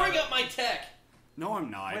as screwing up my tech. No,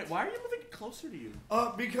 I'm not. Wait, why are you moving it closer to you?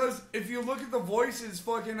 Because if you look at the voices,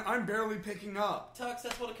 fucking, I'm barely picking up. Tux,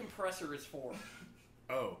 that's what a compressor is for.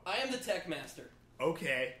 Oh, I am the tech master.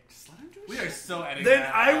 okay. Just let him do We are so editing Then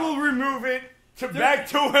that I out. will remove it to back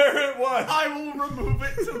to where it was. I will remove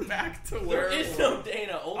it to back to where. There is no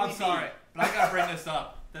Dana, only I'm me. sorry, but I gotta bring this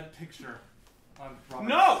up. That picture on Robert.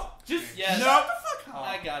 No, just Yes. Nope.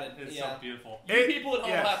 I got it. It's Yeah. so beautiful. You It- people at home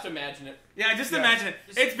yes. have to imagine it. Yeah, just imagine it.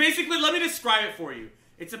 It's basically, let me describe it for you.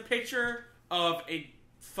 It's a picture of a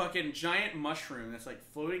fucking giant mushroom that's like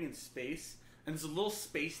floating in space, and there's a little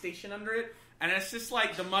space station under it, and it's just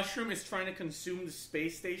like the mushroom is trying to consume the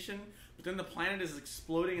space station, but then the planet is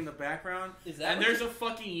exploding in the background, Is that and what there's a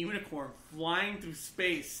fucking unicorn flying through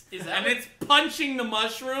space, Is that and what- it's punching the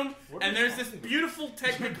mushroom, and there's this beautiful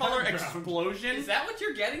Technicolor explosion. Is that what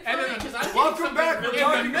you're getting And from then- it? Because I'm Welcome back. We're in the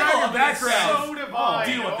talking middle about your of this, background. So divine.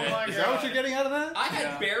 deal with oh it. my Is that what God. you're getting out of that? I had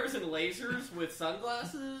Yeah. bears and lasers with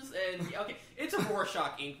sunglasses, and okay, it's a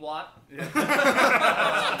Rorschach ink blot.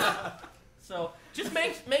 So just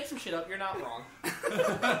make some shit up. You're not wrong.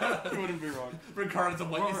 You wouldn't be wrong. Regardless of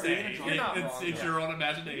what you say, You're not it's wrong. it's your own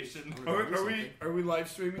imagination. Are we live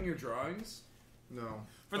streaming your drawings? No.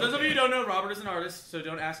 For those of you who don't know, Robert is an artist, so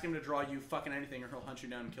don't ask him to draw you fucking anything or he'll hunt you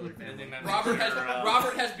down and kill your family.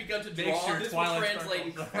 Robert has begun to Make draw. sure This will Twilight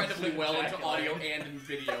translate Sparkles incredibly well into ejaculate. audio and in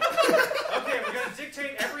video. Okay, we're gonna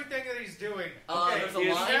dictate everything that he's doing. Okay, There's a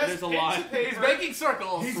he line. has There's a pen to line. paper. He's making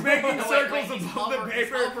circles. He's making No, circles wait, he's above the hovering- he's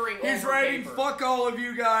paper. hovering He's over writing, paper. "Fuck all of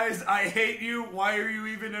you guys. I hate you. Why are you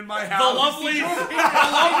even in my The house?" lovely, Your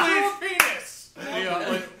penis. why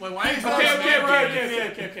are you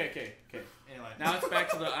Okay. Anyway, Now it's back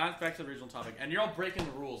to the original topic, and you're all breaking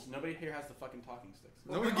the rules. Nobody here has the fucking talking sticks.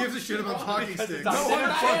 Nobody gives a shit about talking sticks. No one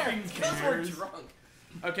fucking Because we're cares. drunk.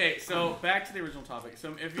 Okay, so back to the original topic.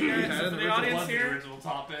 So if you guys, so for the it audience was the here, original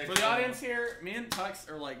topic. for the audience here, me and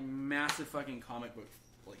Tux are like massive fucking comic book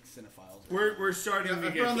like cinephiles. We're starting Yeah, to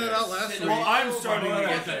I get found that there. out last week. Well, I'm starting to get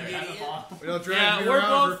Fucking there. idiot. You know, Yeah, dragging me we're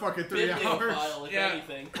around both for fucking 3 hours. Bibliophile, if Yeah.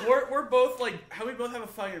 anything. We're both like how we both have a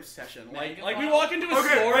fucking obsession. Like we Megaphile. walk into a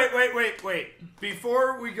Okay, store. wait.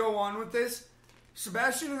 Before we go on with this,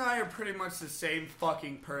 Sebastian and I are pretty much the same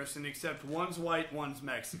fucking person, except one's white, one's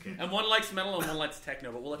Mexican. And one likes metal and one likes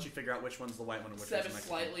techno, but we'll let you figure out which one's the white one and which Seb one's is the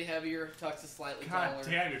slightly heavier, Tux is slightly God taller.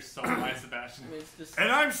 damn, you're so nice, Sebastian. I mean, it's just,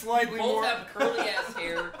 And I'm slightly both more. have curly ass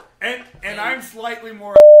hair, And I'm slightly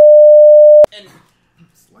more. and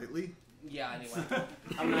Slightly. Yeah, anyway.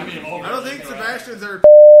 I'm not gonna I don't think Sebastian's are.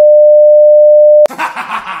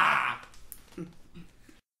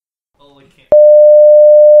 Holy can't.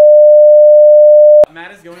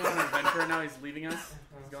 Matt is going on an adventure right now. He's leaving us.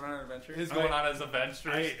 He's going on an adventure. He's going on his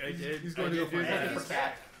adventures. I did. He's going to go find that.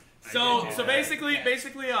 cat. So basically,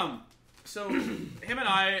 so him and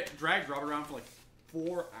I dragged Rob around for like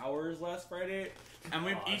 4 hours last Friday, and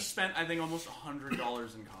we've each spent, I think, almost $100 in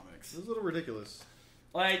comics. This is a little ridiculous.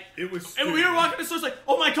 Like, It was. and we were walking to the stores like,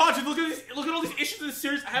 oh my god, dude, look at all these issues of this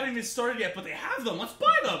series I haven't even started yet, but they have them. Let's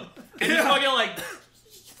buy them. And he's fucking like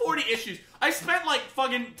 40 issues. I spent like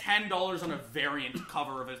fucking $10 on a variant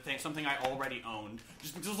cover of a thing, something I already owned,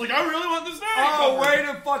 just because like I really want this variant. Oh, cover. way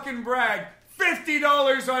to fucking brag!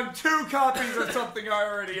 $50 on 2 copies of something I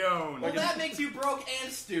already own. Well, that makes you broke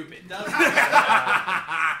and stupid, doesn't it?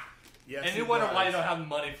 Yes, And you it wonder does. why you don't have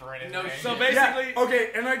money for anything. No So shit. basically, Yeah,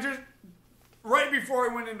 okay, and I just right before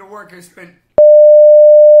I went into work, I spent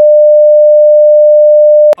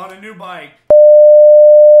on a new bike.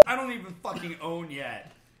 I don't even fucking own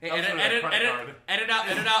yet. hey, That was edit, for that edit, credit edit,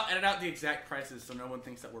 card. edit out the exact prices so no one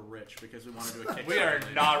thinks that we're rich because we want to do a Kickstarter. We are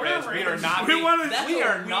not rich. We are not. We being- wanna- That's we a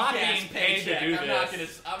are not weak-ass being paid to paycheck. do I'm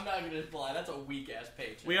this. not gonna lie. That's a weak ass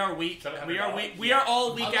paycheck. We are weak. $700? We are weak. We are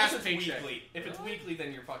all weak Unless ass it's paycheck. weekly. If it's weekly,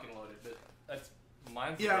 then you're fucking loaded. But That's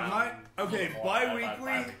mine's Yeah, around mine- okay, more, bi-weekly.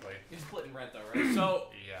 bi-weekly. you're splitting rent though, right? So,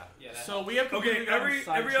 Yeah. Yeah. That so we have Okay, completely gotten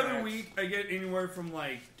every other sidetracked. week I get anywhere from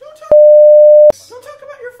like. Don't talk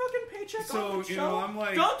about your fucking paycheck So, on the you show. know, I'm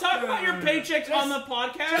like, Don't talk about your paychecks on the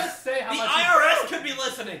podcast. Just say how the much. IRS could be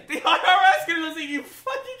listening. The IRS can listen. You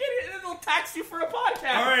fucking idiot, and they'll tax you for a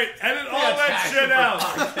podcast. All right, edit all Yeah, that tax shit for out.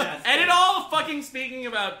 podcast. Edit all the fucking speaking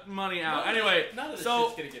about money out. Anyway, None of this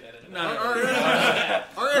so shit's gonna get edited. no.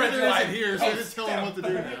 Our editor isn't here, so just tell him what to do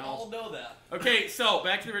We now. all know that. Okay, so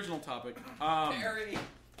back to the original topic. Barry.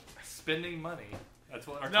 Spending money. That's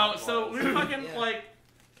what our No, topic so was. we fucking Yeah. like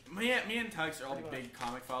me and Tux are all big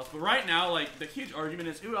comic files, but right now, like the huge argument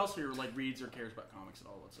is who else here like reads or cares about comics at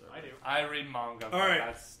all whatsoever. I do. I read manga. But All right.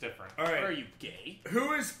 That's different. All Or are right, you gay?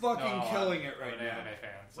 who is fucking No, killing I'm it right an now? anime fan.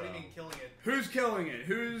 What do you so. mean killing it? Who's killing it?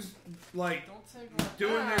 Who's like Don't say what.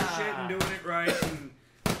 doing their shit and doing it right and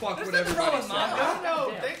fuck There's what nothing wrong everybody with says? manga. I don't know.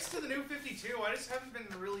 Yeah. Thanks to the new 52, I just haven't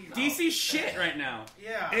been really. DC shit right now.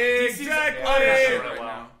 Yeah. Exactly. I'm not sure Right right now.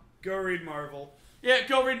 now. Go read Marvel. Yeah,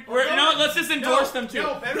 go read. Well, You know what? Let's just endorse them too.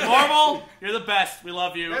 no, better Marvel, you're the best. We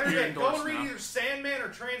love you. Better You're yet, go endorsed and read now. either Sandman or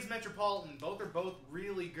Transmetropolitan. Both are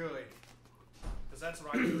really good. Because that's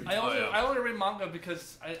what I do. I only read manga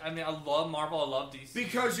because I mean I love Marvel. I love DC.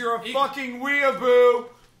 Because you're a It- fucking weeaboo.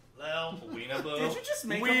 Well, Weeaboo. Did you just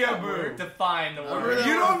make Weeaboo. up that word? Define the Remember word. that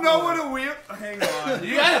You one don't know before. what a weeaboo. Hang on.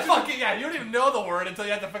 You gotta fucking you don't even know the word until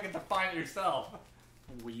you have to fucking define it yourself.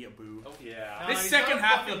 Weeaboo. Yeah. This he's second not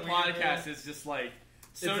half of the fucking podcast is just like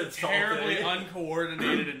so It's terribly insulting.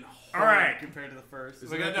 uncoordinated and All right. compared to the first.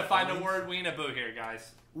 We're gonna define the word weeaboo here,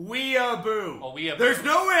 guys. Weeaboo. Oh, weeaboo. There's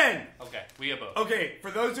no N. Okay, weeaboo. Okay,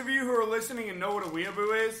 for those of you who are listening and know what a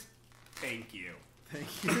weeaboo is, thank you.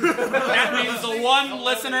 That means the one Don't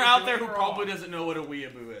listener let me out do there it who wrong. probably doesn't know what a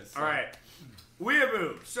weeaboo is. All right.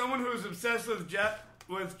 Weeaboo. Someone who is obsessed with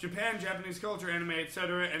Japan, Japanese culture, anime,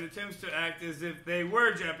 etc., and attempts to act as if they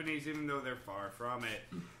were Japanese even though they're far from it.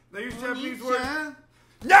 They use Japanese words.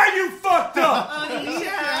 Now you fucked up!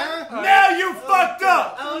 Now you fucked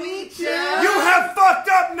up! You have fucked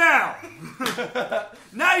up now!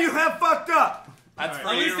 Now you have fucked up! That's All for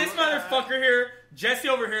At you. least this motherfucker here, Jesse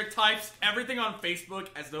over here, types everything on Facebook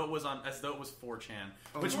as though it was 4chan,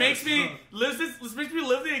 which makes me live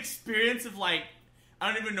the experience of like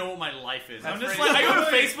I don't even know what my life is. I'm That's just right. like I go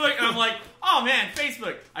to Facebook and I'm like, oh man,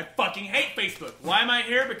 Facebook. I fucking hate Facebook. Why am I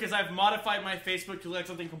here? Because I've modified my Facebook to like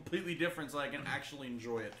something completely different so I can actually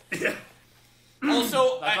enjoy it.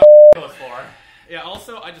 Also, That's I what goes for.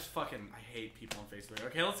 also I just fucking I hate people on Facebook.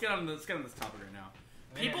 Okay, let's get on this topic right now.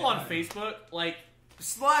 People on Facebook like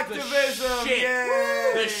Slacktivism! shit.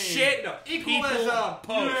 Yay! the shit people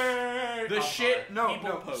post. Yay! The shit No, people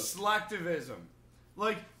no, post. slacktivism.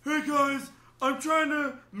 Like, hey guys, I'm trying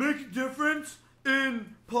to make a difference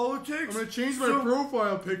in politics. I'm gonna change my so-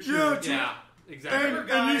 profile picture. Yeah, Yeah, exactly. and you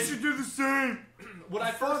guys. should do the same. When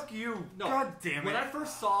I Fuck first you. No. God damn When it. I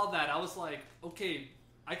first saw that, I was like, okay,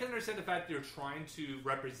 I can understand the fact that you're trying to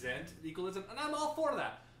represent equalism, and I'm all for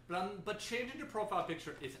that. But changing your profile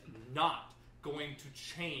picture is not going to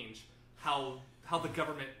change how the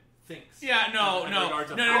government thinks. Yeah, no. in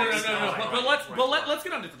regards of But policy. let's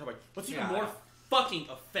get on a different topic. What's even Yeah, I more know. fucking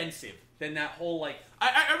offensive than that whole, like...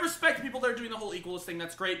 I respect people that are doing the whole equalist thing.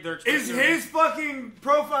 That's great. They're Is his fucking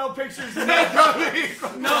profile pictures not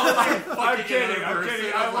going? No, I'm kidding.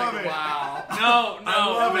 I love it. Wow. No.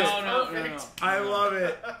 I love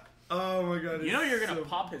it. Oh my god. You know you're gonna so...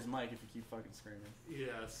 pop his mic if you keep fucking screaming.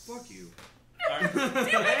 Yes. Fuck you.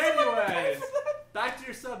 Anyways, back to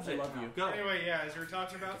your subject. I love you. Go. Anyway, yeah, as you were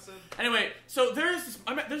talking about, so Anyway, so there's this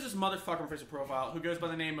motherfucker on Facebook profile who goes by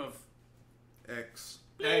the name of X.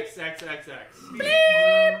 XXXX.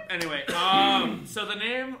 Anyway, so the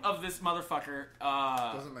name of this motherfucker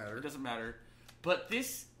Doesn't matter. It doesn't matter. But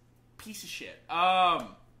this piece of shit. The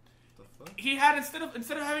fuck? He had instead of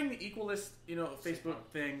having the equalist, Facebook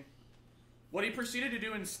thing, what he proceeded to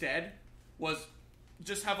do instead was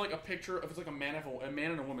just have like a picture of a man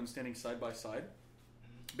and a woman standing side by side,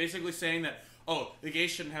 basically saying that the gays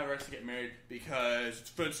shouldn't have rights to get married because it's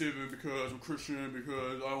offensive and because I'm Christian,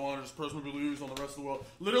 because I want to just personal beliefs on the rest of the world.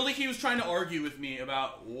 Literally, he was trying to argue with me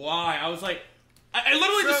about why. I was like, I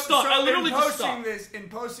literally just stopped. I literally just stopped. In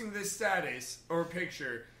posting this status or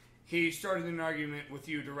picture, he started an argument with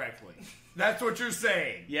you directly. That's what you're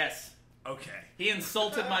saying. Yes. Okay. He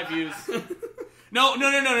insulted my views. No.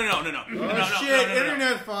 Oh shit!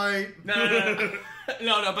 Internet fight.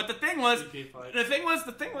 No. But the thing was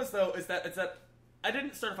though, is that I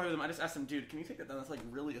didn't start a fight with him. I just asked him, dude, can you take that down? That's like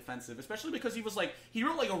really offensive, especially because he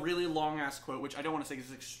wrote like a really long ass quote, which I don't want to say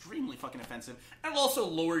is extremely fucking offensive, and it'll also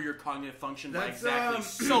lower your cognitive function by exactly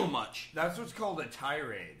so much. That's what's called a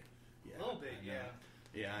tirade. a little bit, yeah.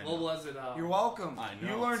 Yeah, I know. What was it? You're welcome. I know.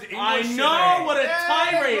 You learned English I today. know what a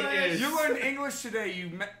tirade is. You learned English today,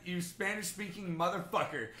 you Spanish-speaking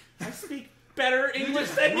motherfucker. I speak better English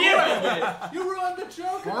than you. You ruined the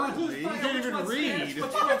joke. Hardly. You didn't even read. I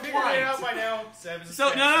figured it out by now.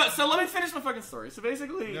 So no. So let me finish my fucking story. So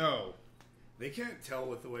basically, No. They can't tell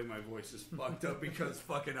with the way my voice is fucked up because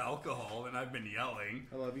fucking alcohol and I've been yelling.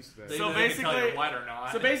 I love you, Sebastian. They So either can tell basically- you're white or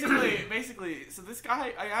not. So basically, so this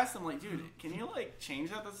guy, I asked him, like, dude, can you, like,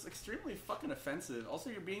 change that? That's extremely fucking offensive.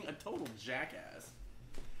 Also, you're being a total jackass.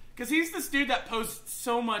 Because he's this dude that posts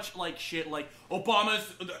so much, like, shit, like,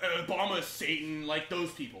 Obama's Satan, like,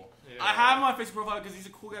 those people. Yeah. I have him on my Facebook profile because he's a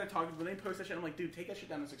cool guy to talk to, but when they post that shit, I'm like, dude, take that shit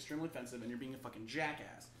down. It's extremely offensive, and you're being a fucking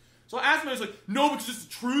jackass. So I asked him, I was like, no, because it's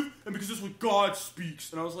the truth, and because this is what God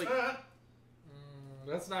speaks. And I was like,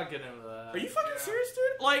 Let's not get into that. are you fucking serious,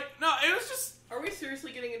 dude? Like, no, it was just... Are we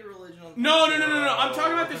seriously getting into religion on No. I'm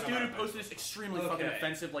talking about this dude who posted this extremely fucking Okay.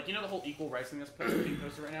 offensive, like, you know the whole equal rights thing that's being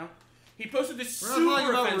posted right now? He posted this We're super not talking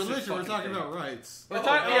about offensive religion. We're fucking talking thing. about rights. We're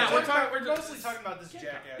talking, yeah, We're mostly talking about this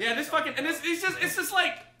jackass. yeah, this fucking, and it's just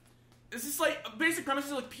like, basic premise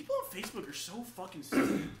is like, people on Facebook are so fucking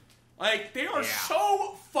stupid. Like, they are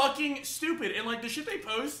so fucking stupid, and like, the shit they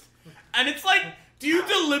post, and it's like, do you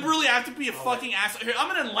deliberately have to be a fucking asshole? Here, I'm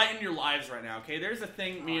gonna enlighten your lives right now, okay? There's a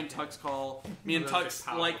thing me and Tux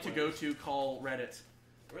like to go to called Reddit.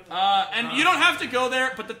 And you don't have to go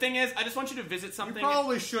there, but the thing is, I just want you to visit You something.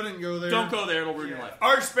 probably shouldn't go there. Don't go there, it'll ruin your life.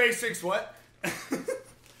 R-SpaceX what?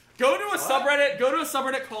 Go to a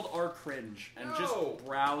subreddit called r/cringe and just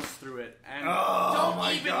browse through it and Oh don't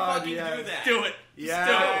my even God, fucking yes. do that. Do it.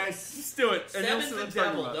 Yes. Just do it. And you'll Seven's see the what I'm talking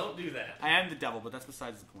devil. about. Don't do that. I am the devil, but that's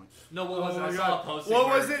besides the point. No, what was Oh it? I my saw a God. posting. What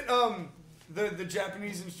where- was it? The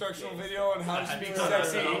Japanese instructional video on how to speak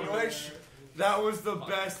sexy English? That was the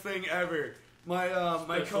best thing ever. My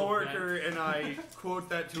coworker and I quote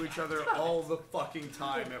that to each other all the fucking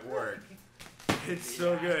time at work. It's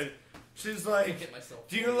so good. She's I like, get myself.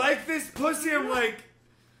 "Do you like this pussy?" I'm like,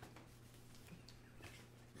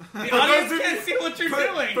 The audience can't see what you're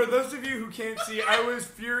doing. For those of you who can't see, I was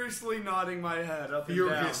furiously nodding my head up and down.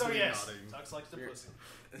 Furiously. So yes, nodding. Tux likes the pussy.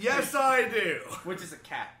 Yes, I do. Which is a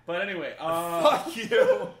cat. But anyway, Fuck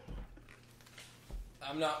you.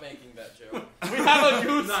 I'm not making that joke. we have a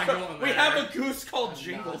goose. Not going We there. have a goose called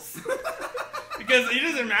Jingles. Because it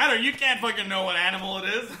doesn't matter. You can't fucking know what animal it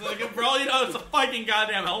is. It's like, for all you know, it's a fucking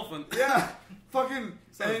goddamn elephant. Yeah, fucking,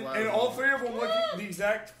 Sounds and loud. all three of them look the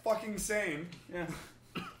exact fucking same. Yeah.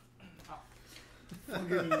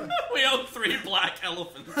 We own 3 black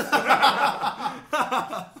elephants.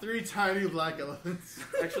 3 tiny black elephants.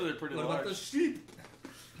 Actually, they're pretty What about the large. sheep?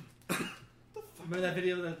 Remember that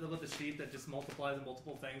video about the sheep that just multiplies in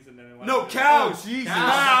multiple things and then it No, cows! Oh, Jesus.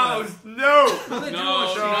 Cows! No!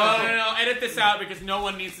 No. Edit this out because no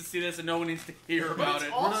one needs to see this and no one needs to hear about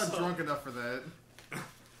it. We're not drunk enough for that.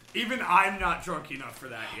 Even I'm not drunk enough for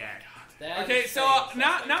that yet. Okay, so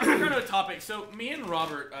now we're going to a topic. So me and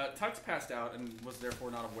Robert, Tux passed out and was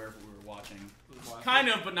therefore not aware of what we were watching. Kind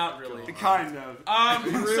of, but not really. Kind of.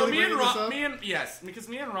 So really me and bringing yes, because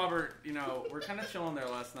me and Robert, we're kind of chilling there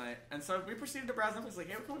last night, and so we proceeded to browse Netflix. Like,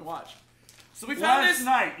 hey, what can we watch? So we found Last this.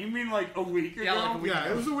 night? You mean like a week ago? Yeah, like a week Yeah,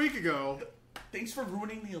 it was a week ago. Thanks for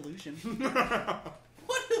ruining the illusion.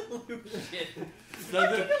 What illusion? You're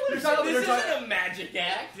talking- This isn't a magic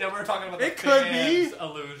act. Yeah, we're talking about It the could fans be.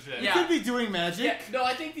 illusion. Yeah. Could be doing magic. Yeah, no,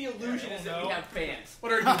 I think the illusion is that we have fans.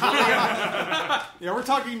 What are you? Yeah, we're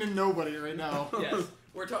talking to nobody right now. Yes,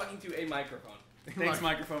 we're talking to a microphone. Thanks,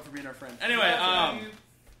 microphone, for being our friend. Anyway, We're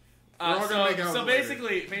all gonna make out so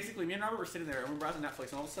later. basically, me and Robert were sitting there and we're browsing Netflix,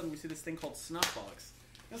 and all of a sudden we see this thing called Snuffbox.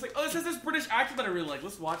 I was like, oh, this is this British actor that I really like.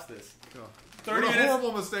 Let's watch this. Oh. 30 What a minutes.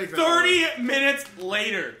 horrible mistake. That was. 30 minutes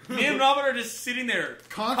later, me and Robert are just sitting there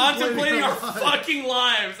Contemplating our our lives. fucking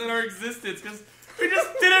lives and our existence because we just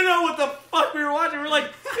didn't know what the fuck we were watching. We're like,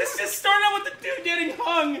 this just started out with the dude getting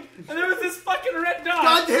hung, and there was this fucking red dot.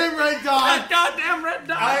 Goddamn red That dot. goddamn red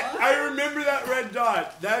dot. I remember that red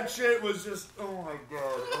dot. That shit was just, oh my For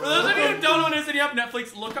god. those of you who don't know what it is and you have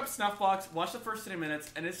Netflix, look up Snuffbox, watch the first 30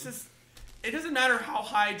 minutes, and it's just, it doesn't matter how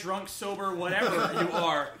high, drunk, sober, whatever you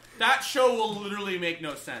are, that show will literally make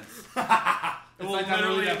no sense. It will like that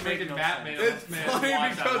movie literally that make freaking no Batman. sense. It's Man, funny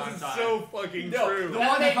watch that because one it's time. so fucking No, true. The That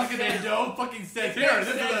one that makes fucking sense. Joe fucking says, It here, makes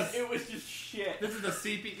this sense. is a... It was just shit. This is the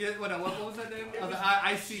CP. What was that name?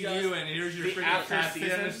 I see you, and here's your the freaking after fat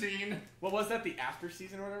season? machine. What was that, the after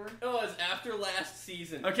season or whatever? Oh, it was after last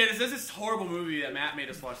season. Okay, this is this horrible movie that Matt made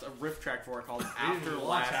us watch, a riff track for it called After watch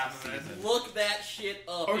Last half of it. Season. Look that shit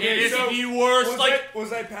up. Okay, It is so the worst,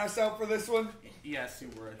 was I passed out for this one? Yes, you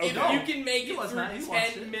were. If Okay. you can make He it was through not. He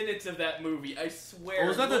watched 10 it. minutes of that movie, I swear. Oh,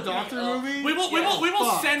 was that the look me doctor up. movie? We will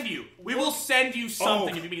Fuck. send you. We will send you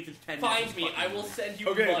something if you make it through 10 minutes. Find of me. fucking I will movie. send you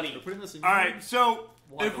Okay. money. They're putting this in. All right, so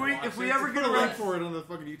if we ever Put get a link around, for it on the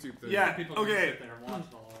fucking YouTube thing. Yeah. People can Okay. sit there and watch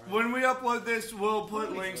it all, right? when we upload this, we'll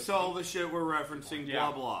put links to all the shit we're referencing. Yeah.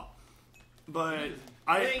 Blah blah. But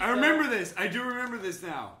Thanks, I remember this. I do remember this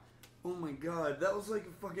now. Oh my god, that was like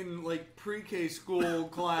a fucking like pre-K school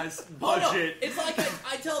class Oh, no. budget. It's like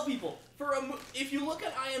I tell people, if you look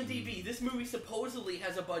at IMDb, this movie supposedly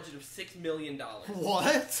has a budget of $6 million.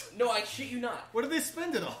 What? No, I shit you not. What did they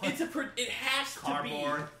spend it on? It has to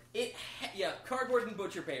Cardboard. be. Cardboard and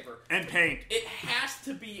butcher paper. And paint. It has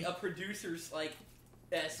to be a producer's like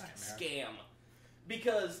best scam,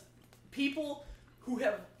 because people who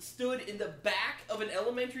have stood in the back of an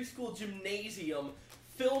elementary school gymnasium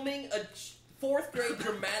filming a fourth grade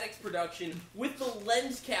dramatics production with the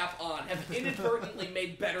lens cap on have inadvertently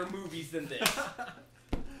made better movies than this.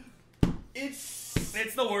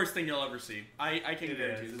 It's the worst thing you'll ever see. I can It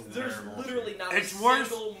guarantee is. you. This is There's terrible. literally not It's a worse.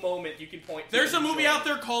 single moment you can point to. There's a and movie enjoy. out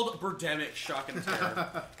there called Birdemic Shock and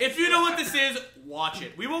Terror. If you know what this is, watch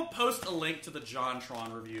it. We will post a link to the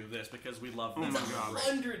JonTron review of this because we love this. Oh my It's God. great.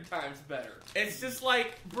 100 times better. It's just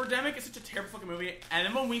like Birdemic is such a terrible fucking movie, and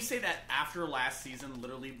then when we say that after last season,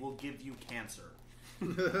 literally will give you cancer.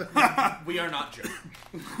 We are not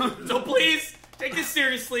joking. So please take this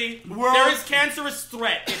seriously. We're There all- is cancerous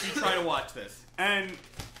threat if you try to watch this. And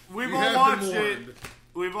we've You all have watched been it. warned.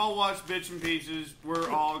 We've all watched bits and pieces. We're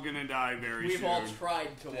all gonna die very We've soon. all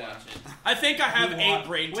tried to watch it. I think I have 8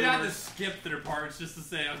 brain We had to tumors. skip their parts just to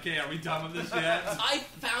say, okay, are we done with this yet? I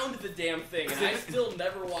found the damn thing, and I still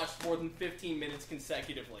never watched more than 15 minutes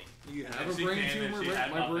consecutively. You have And a she brain came and tumor? she had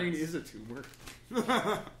My brain muffins. is a tumor.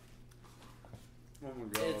 Oh my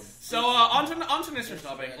god. It's So on to Mr.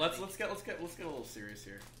 Topic. Let's get a little serious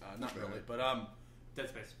here. Not really, but Dead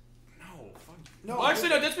Space. no. Fuck. No, Well, actually,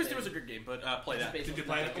 no. Dead Space 2 was a good game, but play that. Dead Space Did you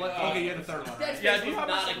was play not it? a good Okay, game. you had the third one. Dead right? Space Yeah, do you was have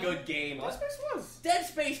not much- a good game. Dead Space was. Dead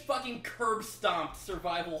Space fucking curb stomped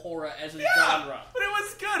survival horror as a Yeah, genre. but it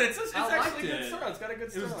was good. It's I liked actually a good it. story. It's got a good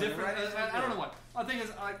It story. was different. Right? I don't know what. The thing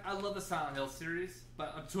is, I love the Silent Hill series,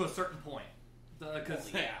 but to a certain point.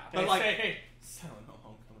 Because Well, yeah. but like hey, Silent Hill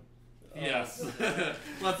Homecoming. yes.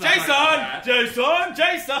 Let's not talk about Jason, that.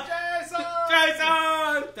 Jason,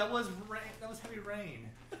 Jason. That was rain. That was heavy rain.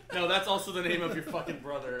 No, that's also the name of your fucking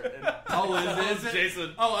brother. And Oh, is it?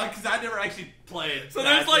 Jason. Oh, because I never actually played. So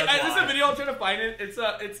that, there's like that's there's why. a video I'm trying to find it. It's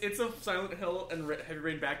a Silent Hill and Heavy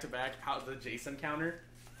Rain back to back. How the Jason counter.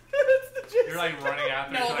 It's the Jason. You're like running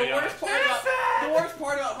after. No, somebody the worst, else.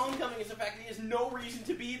 part about Homecoming is the fact that he has no reason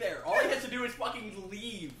to be there. All he has to do is fucking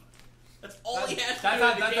leave. That's all he has to That's do.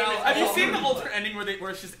 how- in the that's game how- is Have you go. seen the alternate ending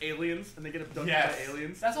where it's just aliens and they get abducted Yes. by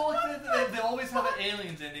aliens? That's all. They always have an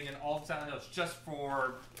aliens ending in all Silent Hills, just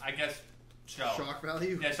for I guess show. Shock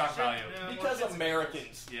value? Yeah, shock value. Yeah, Because well, it's-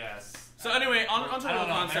 Americans. Yes. So anyway, on to the I don't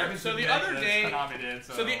know. concept. Americans So the didn't other make day, this, Konami did,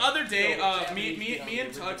 so the other day, No, me Japanese and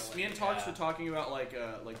did the Tux original, were talking about like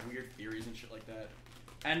weird theories and shit like that,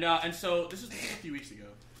 and so this was a few weeks ago.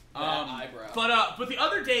 Eyebrow. But the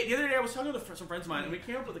other day I was talking to some friends of mine, and we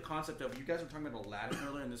came up with the concept of, you guys were talking about Aladdin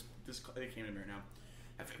earlier, and this it came in right now.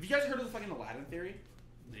 Have you guys heard of the fucking Aladdin theory?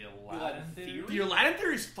 The Aladdin theory? The Aladdin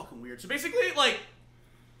theory is fucking weird. So basically, like,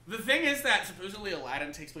 the thing is that supposedly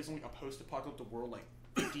Aladdin takes place in like a post-apocalyptic world, like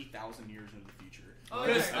 50,000 years into the future. Oh,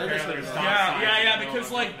 Because- yeah. Apparently there's stop Yeah, signs yeah, in yeah. the middle Because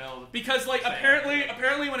of like, the middle of- because like, Same.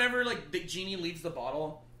 apparently, whenever like the genie leaves the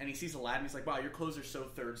bottle and he sees Aladdin, he's like, "Wow, your clothes are so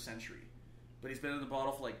 3rd century." But he's been in the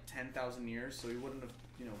bottle for like 10,000 years, so he wouldn't have,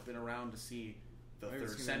 been around to see the I haven't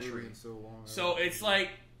 3rd seen that movie century. in so long. So it's like,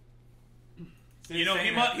 he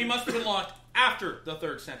Saying he must have been locked after the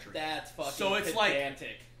 3rd century. That's fucking So it's like-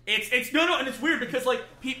 pedantic. It's no, and it's weird because like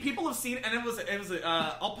people have seen, and it was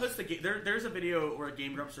I'll post the game. There's a video where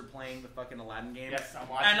Game Grumps are playing the fucking Aladdin game. Yes, I'm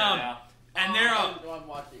watching And, it now. and they're I'm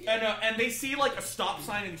watching it. and they see like a stop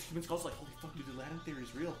sign and human skulls like, holy fuck, dude, the Aladdin theory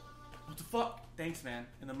is real. What the fuck? Thanks, man.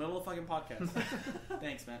 In the middle of fucking podcast.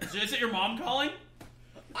 Thanks, man. Is it your mom calling?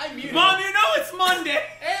 I muted. Mom, you know it's Monday.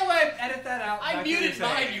 Anyway, edit that out. I Back to what muted you're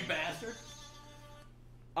saying. mine, you bastard.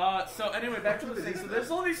 So anyway, back to the thing. So there's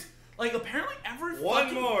all these like apparently every One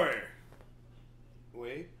fucking more.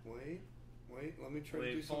 Wait. Let me try to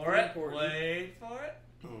do Wait something for it. important. Wait for it.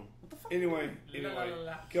 Oh. What the fuck? Anyway,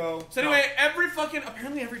 go. So anyway,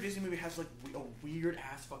 apparently every Disney movie has like a weird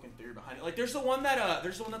ass fucking theory behind it. Like there's the one that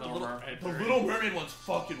the Little Mermaid the theory. Little Mermaid one's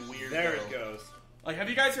fucking weird. There though. it goes. Like, have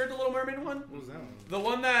you guys heard the Little Mermaid one? What was that one? The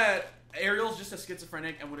one that Ariel's just a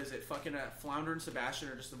schizophrenic, and what is it? Fucking Flounder and Sebastian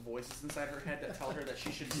are just the voices inside her head that tell her that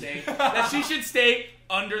she should stay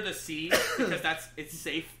under the sea because it's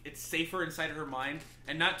safe. It's safer inside her mind,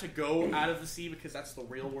 and not to go out of the sea because that's the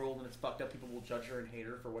real world and it's fucked up. People will judge her and hate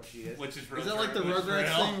her for what she is. Which is real. Is that like the Which is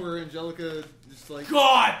Rugrats real. thing where Angelica just like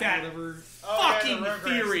God, that whatever? fucking Oh, yeah, the Rugrats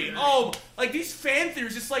theory. theory. Oh, like these fan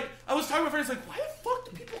theories. Just like I was talking to my friends, like, why the fuck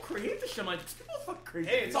do people create this shit? I'm like, these people are fucking crazy.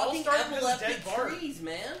 Hey, it's all Fucking started with this epileptic dead Bart. trees,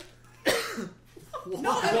 man.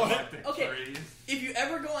 no, Epileptic Okay. trees. If you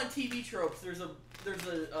ever go on TV tropes, there's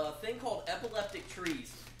a thing called epileptic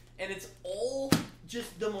trees, and it's all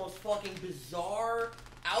just the most fucking bizarre,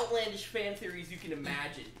 outlandish fan theories you can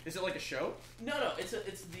imagine. is it like a show? No, it's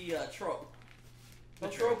the trope. The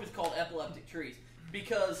Okay. trope is called epileptic trees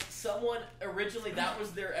because someone originally that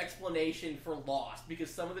was their explanation for Lost because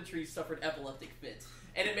some of the trees suffered epileptic fits,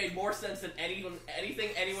 and it made more sense than anything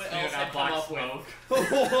anyone Yeah, else that had come black up with.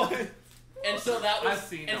 smoke. And so that was, I've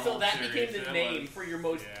seen and the so whole that series, became the it name was- for your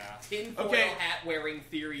most yeah. tinfoil Okay. hat wearing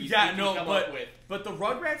theories Yeah, you can no, come but up with. but the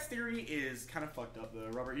Rugrats theory is kind of fucked up. The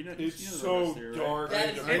Robert, you know, It's you know the so Rugrats theory, right? dark. That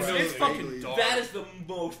and is- It's depressing. fucking dark. That is the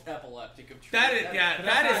most epileptic of trees. That is, That yeah, But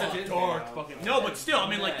that that's is not a Disney, dark though. fucking. No, but still, I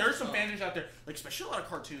mean, like, Yeah, there's some so- fan out there, like, especially a lot of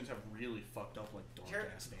cartoons have really fucked up, like, Did you dark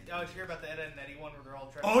hear- ass fan. Oh, did you hear about the Ed, Edd and Eddie one where they're all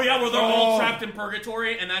trapped? Oh yeah, where they're all Oh. trapped in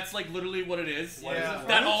purgatory, and that's like literally what it is. What is it?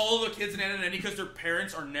 That all the kids in Ed and Eddie, because their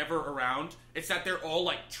parents are never around, it's that they're all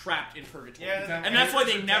like trapped in purgatory, Yeah, and that's why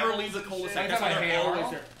they and never devils leave the and cul-de-sac. shit. That's why Is that they're like Hey always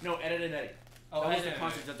Arnold? there. No, Ed and Eddie. Oh, That was Ed the and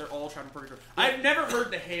concept Eddie. that they're all trapped in purgatory. I've never heard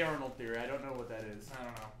the Hey Arnold theory. I don't know what that is. I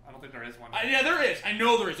don't know. I don't think there is one. Yeah, there is. I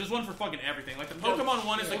know there is. There's one for fucking everything. Like the Pokemon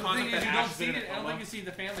one is the Well, the thing concept is, that you don't Ash is see in a it. I don't coma. think you see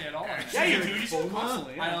the family at all. Yeah, you do. You see it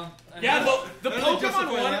constantly. I Yeah. don't. Yeah, the How do they Pokemon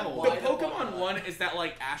justify one, that the one? Pokemon one is that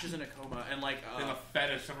like Ash is in a coma and like They have a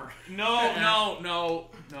fetish of her.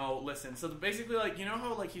 no. Listen, so basically, like you know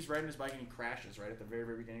how like he's riding his bike and he crashes right at the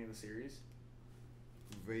very beginning of the series.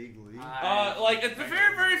 Vaguely. Like at the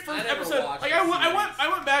very first I never episode, watched like the I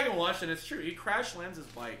went back and watched, and it's true. He crash lands his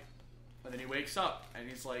bike, and then he wakes up and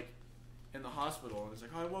he's like in the hospital, and he's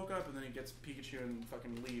like, oh, I woke up, and then he gets Pikachu and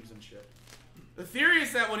fucking leaves and shit. The theory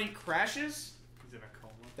is that when he crashes, He's in a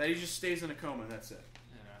coma. that he just stays in a coma. And that's it.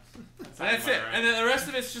 Yeah. And that's it. And then the rest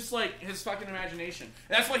of it's just like his fucking imagination.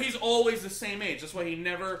 And that's why he's always the same age. That's why he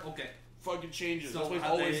never Okay. fucking changes. So that's why he's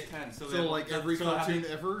how always they- 10. So they- like every so how cartoon they-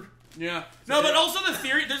 ever. Yeah. No, but also the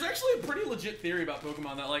theory. There's actually a pretty legit theory about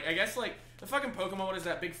Pokemon that, like, I guess, like, the fucking Pokemon, what is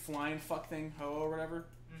that big flying fuck thing? Ho or whatever?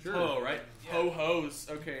 Sure. Ho, right? Yeah. Ho-hos.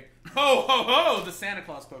 Okay. Ho! The Santa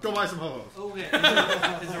Claus Pokemon. Go buy some ho-hos. Okay. Is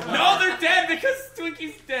there one? No, they're dead because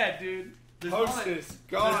Twinkie's dead, dude. There's Hostess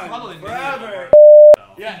probably gone maybe forever.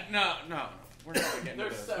 Yeah, no. We're not getting into They're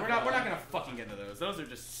those. so We're not fun. gonna fucking get into those. Those are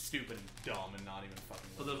just stupid and dumb and not even fucking.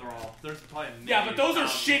 So those are all. There's probably. Yeah, but those are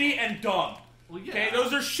shitty. shitty and dumb. Well, yeah. Okay,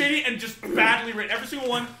 those are shitty and just badly written. Every single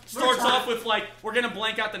one starts retarded. off with like, we're gonna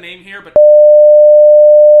blank out the name here, but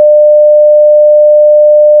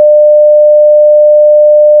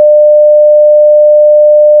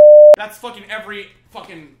That's fucking every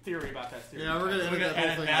fucking theory about that theory. Yeah, we're gonna edit that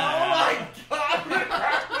whole thing that out. Oh my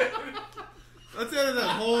god! Let's edit that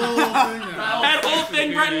whole thing out. That whole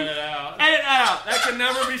thing, Brenton. Edit it out. Edit that out. That can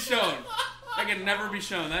never be shown. That can never be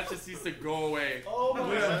shown. That just needs to go away. Oh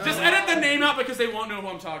my god! Just edit the name out because they won't know who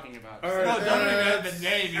I'm talking about. All right, No, don't even edit the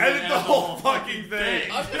name. You edit the whole fucking thing.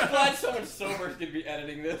 I'm just glad someone sober is gonna be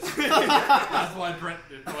editing this. That's why Brent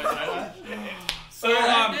did. So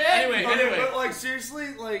anyway, Okay, but like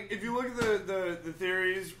seriously, like if you look at the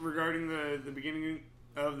theories regarding the beginning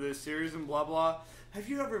of the series and blah blah, have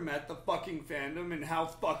you ever met the fucking fandom and how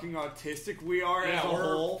fucking autistic we are as a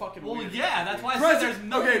whole? Fucking Well, weird. yeah, that's why I said there's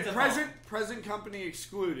no. present company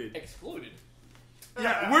excluded. Excluded.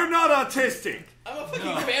 Yeah, we're not autistic. I'm a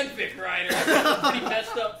fucking fanfic writer. I've got some pretty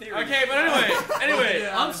messed up theories. Okay, but anyway.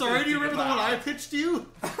 Yeah, I'm sorry, do you remember the one I pitched you?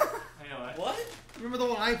 Anyway. What? Remember the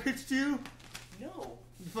one I pitched you? No.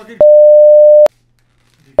 You fucking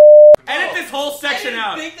Edit this whole section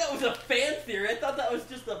out. I didn't think that was a fan theory. I thought that was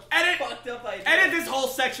just a fucked up idea. Edit this whole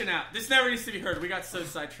section out. This never needs to be heard. We got so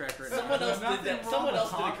sidetracked right now. Someone else did that. Someone else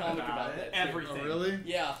did a talking comic about about it. that. too. Everything. Oh, really?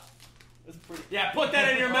 Yeah. It's pretty. Yeah, put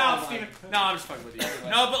that in your mouth, Steven. No, I'm just fucking with you.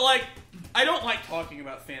 No, but like, I don't like talking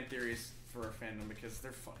about fan theories for our fandom because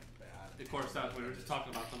they're fucking bad. Of course, we were just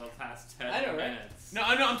talking about for the past 10 I know, right? minutes. No,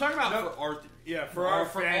 I'm talking about No. for our theory. Yeah, for our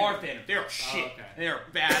fandom. They are shit. okay. They are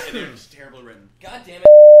bad and they're just terribly written. God damn it!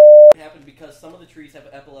 Happened because some of the trees have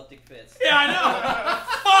epileptic fits. Yeah, I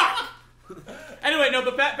know. Fuck. Anyway, no,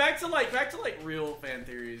 but back to real fan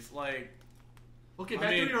theories. Like, Okay, I back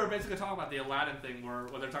mean- to we were basically talking about the Aladdin thing where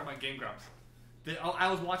they're talking about Game Grumps. I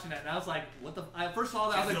was watching that and I was like, what the... I first saw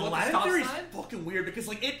that, I was like, what the stop theory is sign? fucking weird because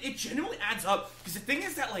like it genuinely adds up. Because the thing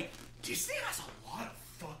is that like Disney has a lot of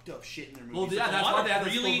fucked up shit in their Well, movies. yeah, Like, that's a lot why of they have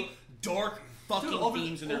this really little- dark fucking Dude, over-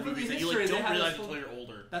 themes in their over the movies that you history, like they don't have realize this until little- you're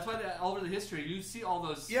older. That's why all over the history, you see all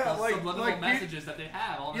those, Yeah, those like- subliminal like messages that they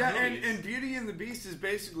have all in Yeah, their and, movies. and Beauty and the Beast is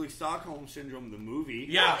basically Stockholm Syndrome, the movie.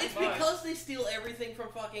 Yeah, It's because they steal everything from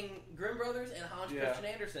fucking Grimm Brothers and Hans Yeah. Christian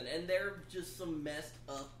Andersen, and they're just some messed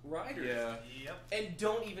up writers. yeah. Yep. And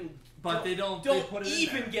don't even. But they don't put it in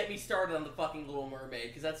even there. get me started on the fucking Little Mermaid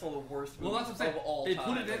because that's one of the worst Well, movies that's what I'm of saying. all They time.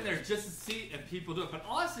 put it in there just to see if people do it. But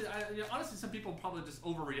honestly, honestly, some people probably just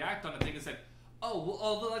overreact on the thing and say,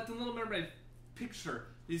 like the Little Mermaid picture.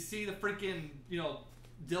 You see the freaking,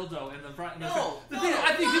 dildo in the front.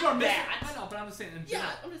 I think people are missing. that. I know, but I'm just saying in Yeah,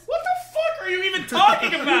 general. I'm just. What the fuck are you even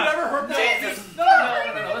talking about? never heard that? Jesus. No.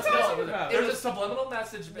 Let's talking go. about? There's a subliminal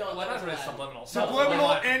message. No, Well, not really that was subliminal. Subliminal,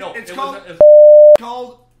 No, and no, it's it called- was-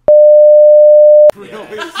 Called.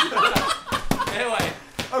 Anyway.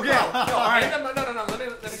 Okay. No, all right. no. Let me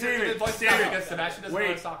Steven, give you the voice Steven. because Sebastian doesn't know what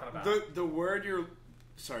Wait. he's talking about. The word you're.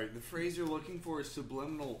 Sorry, the phrase you're looking for is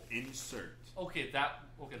subliminal insert. Okay, there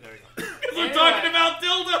you go. We're talking about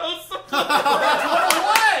dildos. That's what it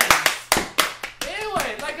was!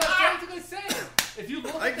 Anyway, like I was basically saying, if you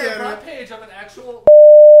look I at the get front it. page of an actual...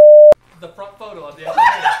 the front photo of the actual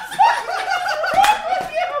page.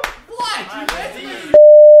 What?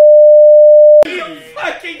 You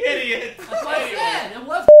fucking idiot. That's what I said. It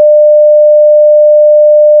was...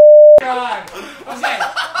 God. Okay,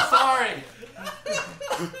 sorry.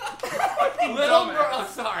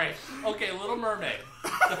 Sorry. Okay, Little Mermaid.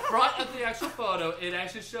 The front of the actual photo, it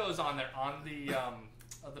actually shows on there on the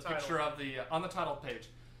picture of the on the title page.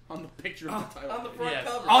 On the picture of the title. On the front Yes.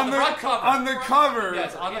 cover. On the front cover. On the cover.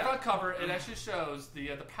 Yes, on the front cover, it actually shows the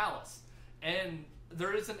palace, and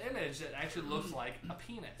there is an image that actually looks like a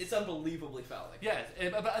penis. It's unbelievably phallic. Yes,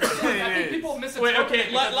 but I think people misinterpret Wait, okay,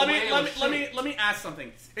 it because let the way it was shaped. me ask something.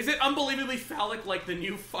 Is it unbelievably phallic like the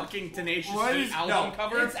new fucking Tenacious What D is- album No,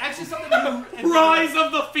 cover? it's actually something you... Rise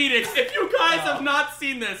of the Phoenix. If you guys No. have not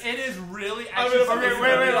seen this, It is really I actually mean, something okay, you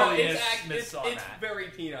wait, really It's miss on it's that. very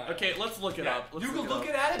penile. okay, let's look it Yeah, up. Let's you can look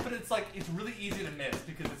it up. at it, but it's like it's really easy to miss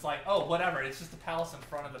because it's like, oh, whatever. It's just a palace in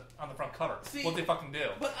front of on the front cover. See, what they fucking do.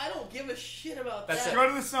 But I don't give a shit about That's that. it. Go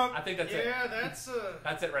to the snow. I think that's it. Yeah, that's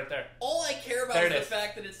That's it right there. All I care about There is it the is.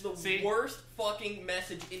 fact that it's the See? worst fucking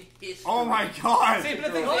message in history. Oh my god. See, but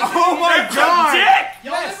the thing is, Oh my That's god. a dick.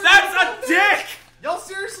 Yes. That's a dick. y'all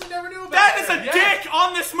seriously never knew about That is a Yeah. dick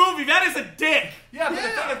on this movie. That is a dick. Yeah, but the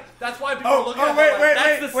Yeah. thing is, that's why people are looking at wait, it like, wait,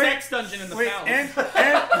 That's the wait. sex dungeon in the Wait, palace.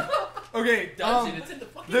 and okay. Dungeon, it's in the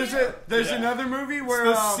fucking There's air. there's Yeah. another movie where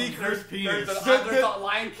the um, secret There's penis. the The-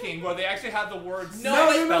 Lion King where they actually have the words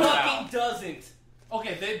No, it spelled fucking out. doesn't.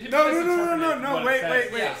 Okay, people No, misinterpreted what it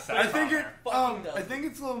wait. Yeah, I think it. Fucking does. I think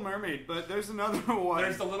it's Little Mermaid, but there's another one.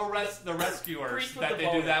 There's the the rescuers Priest with that the they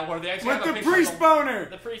do boner. that where they actually with have a the picture priest of boner.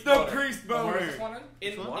 The priest The boner. priest Where's boner. this one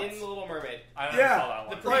in? In The Little Mermaid. I never Yeah. saw that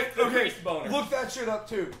one. The priest boner. Look that shit up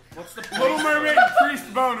too. What's the Little Mermaid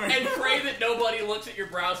priest boner. And pray that nobody looks at your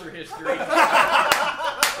browser history.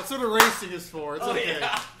 That's what erasing is for. It's okay.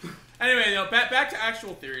 Yeah. Anyway, back to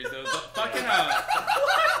actual theories though. The fucking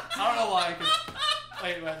I don't know why I could.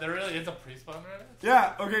 Wait, there really is a priest boner in it?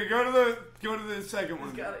 Yeah. Okay. Go to the second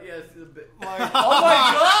one. Yes, a bit. Like, Oh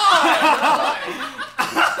my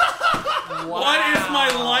god! What is my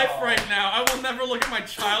life right now? I will never look at my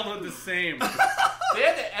childhood the same. They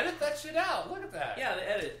had to edit that shit out. Look at that. Yeah, they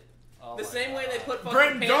edit. Oh The my same way God. they put fucking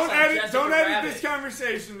Brenton, pants don't on edit. Jessica Don't edit Rabbit. this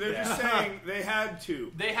conversation. They're just saying they had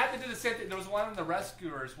to. They had to do the same thing. There was one in the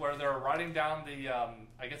Rescuers where they were riding down the,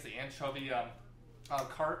 I guess the anchovy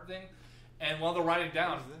cart thing, and while they're riding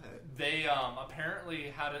down, they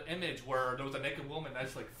apparently had an image where there was a naked woman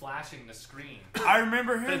that's like flashing the screen. I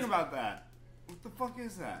remember hearing It's- about that. What the fuck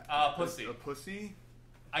is that? Pussy. A pussy?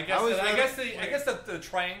 I guess. I I guess the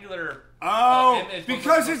triangular. Oh, image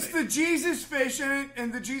because was it's pussy. the Jesus fish in it,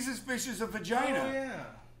 and the Jesus fish is a vagina. Oh yeah.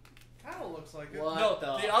 Kind of looks like it. What No,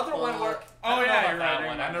 the other one where. fuck? I don't know yeah, about you're that right,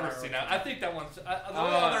 one. you're I've never right. seen that. I think that one's. The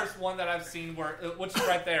only other one that I've seen where, which is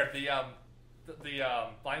right there, the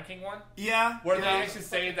Lion King one. Yeah. Where yeah. they actually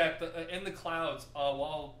say that in the clouds,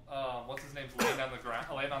 while what's his name's laying on the ground,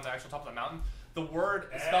 laying on the actual top of the mountain, the word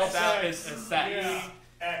spelled out is sex. Yeah.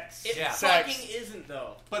 X. It Yeah. fucking isn't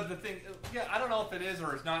though. But the thing, yeah, I don't know if it is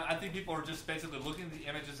or it's not. I think people are just basically looking at the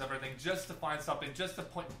images of everything just to find something, just to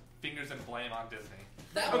point fingers and blame on Disney.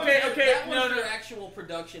 That Okay, was okay, that was no, their no. actual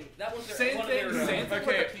production. That was their Same one thing. of their, Same thing.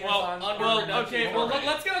 Okay, with the penis well, on okay, well, Right.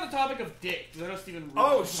 let's get on the topic of dick. Because I know Steven.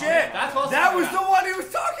 Oh shit! That's what That was the one he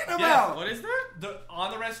was talking Yeah, about. what is that?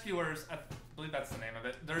 On the Rescuers, I believe that's the name of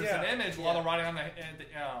it. There's Yeah. an image while they're riding on the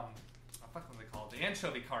what do they call it? The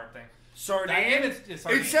anchovy cart thing. That Sardine. image is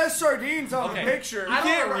sardine. It says sardines on Okay. the picture. I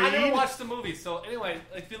can't never read. watched the movie, so anyway,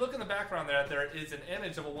 if you look in the background there is an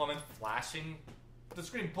image of a woman flashing the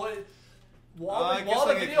screen. But while I the guess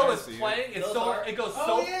I can video kinda is see it. playing, Those are- it goes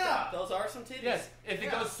Oh so yeah. Those are some titties. yes. If it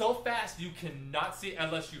Yeah. goes so fast, you cannot see it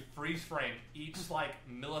unless you freeze frame each like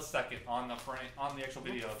millisecond on the frame on the actual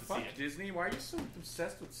video to see Fuck it. Disney. Why are you so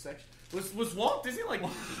obsessed with sex? Was Walt Disney like?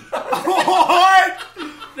 What?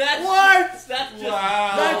 That's What? That's just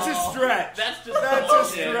That's a stretch. That's just That's a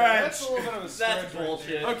bullshit. stretch. That's a little bit of a stretch. That's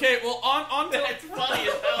bullshit. Okay, well, on to That's funny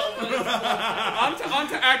as hell. But it's bullshit.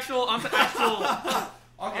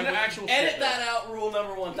 on to actual Edit shit. that out. Rule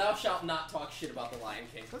number 1: Thou shalt not talk shit about the Lion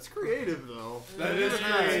King. That's creative, though. That is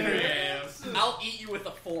creative. I'll eat you with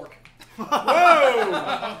a fork. Whoa!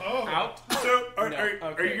 Out. So, are No, you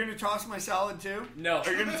okay. going to toss my salad too? No.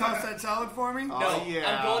 Are you going to toss that salad for me? No, Oh,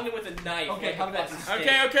 yeah. I'm going in with a knife. Okay, like how a about fucking this?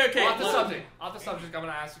 steak. Okay. Off the Well, subject. I'm going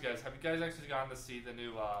to ask you guys: have you guys actually gone to see the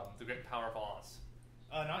new The Great Power of Oz?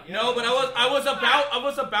 Not yet. No, but I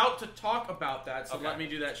was about to talk about that, so Okay. let me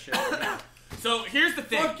do that shit right now. So here's the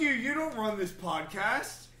thing. Fuck you! You don't run this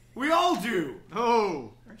podcast. We all do.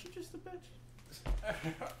 Oh. Aren't you just a bitch?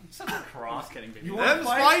 Such a cross. Just kidding, baby. You Them's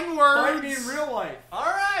want fighting words. Fight in real life. All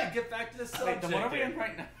right, get back to the Wait, subject. then what are we in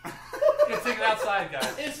right now? Let's take it outside,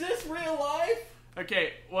 guys. Is this real life?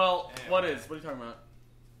 Okay, well, what are you talking about?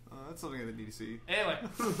 That's something that I need to see. Anyway,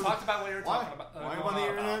 talked about what you were Why? talking about. Why am I on the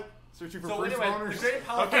internet? Searching for So priest anyway, boners? the Great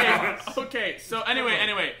Power Okay, of Oz. okay. So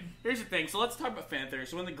anyway, here's the thing. So let's talk about fan theory.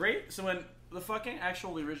 So when the fucking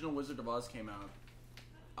actual original Wizard of Oz came out,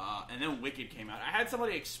 and then Wicked came out, I had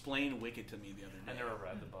somebody explain Wicked to me the other I day. never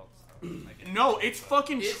read the books. So I get it. No, it's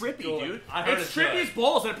fucking It's trippy, good. dude. I heard It's it's trippy good. as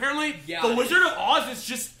balls, and apparently Yeah, the it Wizard is. of Oz is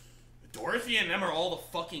just Dorothy and them are all the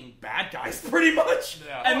fucking bad guys, pretty much.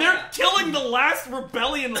 Yeah. And Oh, they're yeah. killing the last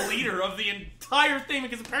rebellion leader of the entire thing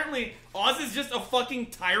because apparently Oz is just a fucking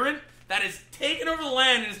tyrant that has taken over the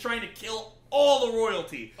land and is trying to kill all the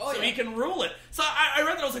royalty Oh, so yeah. he can rule it. So I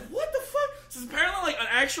read that, I was like, what the fuck? This is apparently like an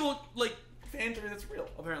actual like fan theory that's real.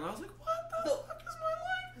 Apparently, I was like, what the fuck is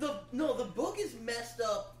my life? The book is messed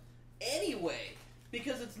up anyway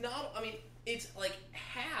because it's not. I mean, it's like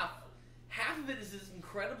half of it is this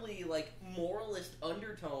incredibly like moralist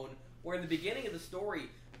undertone where in the beginning of the story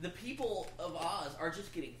the people of Oz are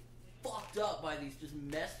just getting fucked up by these just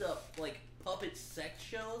messed up like puppet sex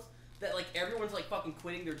shows that like everyone's like fucking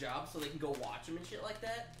quitting their jobs so they can go watch them and shit like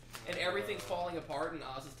that, and everything's falling apart and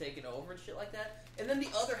Oz is taking over and shit like that. And then the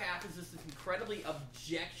other half is just this incredibly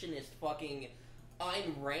objectionist fucking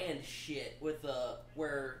Ayn Rand shit with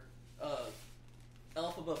where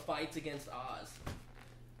Elphaba fights against Oz.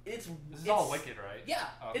 It's This is all Wicked, right? Yeah,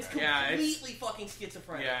 Okay. it's Yeah, completely fucking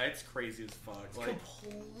schizophrenic. Yeah, it's crazy as fuck. It's Like,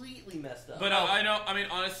 completely messed up. but I know. I mean,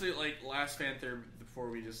 honestly, like last fan theory. Before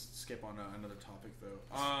we just skip on another topic,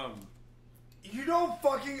 though. You don't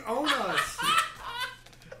fucking own us.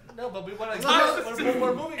 No, but we want I'm to.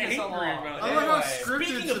 We're moving this angry along. about I like how Anyway.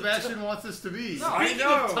 scripted Sebastian wants this to be. No, I Speaking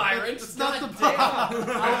know. of tyrants, It's not the goddamn. pop. I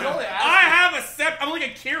was only I asking. have I'm like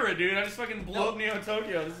Akira, dude. I just fucking blew up Neo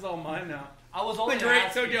Tokyo. This is all mine now. I was The only Great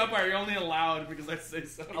asking. Tokyo Empire. You're only allowed because I say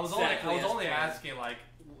so. I was Exactly as only planned. asking, like,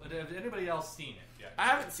 has anybody else seen it yet? I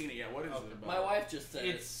haven't seen it yet. What is it about? My wife just said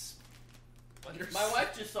It's. it. My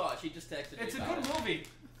wife just saw it. She just texted me It's a about good it. movie,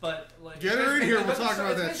 but like. Get her in here, we'll it's talk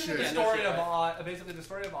about that basically shit. The Yeah, no story shit, of right. Oz. Basically, the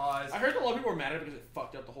story of Oz. I heard a lot of people were mad at it because it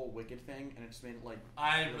fucked up the whole Wicked thing, and it just made it like.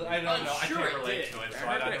 I don't know. I'm I sure can't it relate did. to it, I so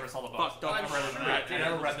heard I it never saw the book. fucked up. I'm sure I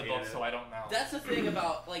never read the book, Yeah. so I don't know. That's the thing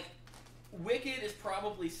about like Wicked is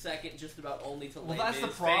probably second, just about only to Well, Les that's the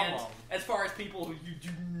Mis problem. fans, as far as people who you do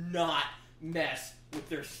not mess with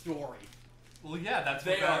their story. Well, yeah, that's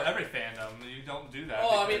They what are- every fandom. You don't do that.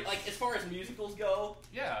 Oh, I mean, because- like as far as musicals go,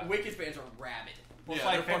 yeah. Wicked fans are rabid. Well, it's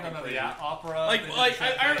Yeah, like they're fandom fucking of crazy. the opera. Like- they did like, the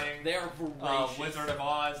same I- thing. They are voracious. Wizard of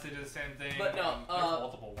Oz, they did the same thing. But no, there's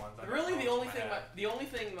multiple ones. I don't Really, know the only off thing my head. the only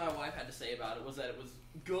thing my wife had to say about it was that it was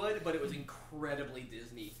good, but it was incredibly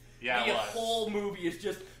Disney. Yeah, the it was. whole movie is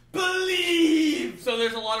just believe. So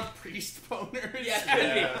there's a lot of priest boners. Yeah.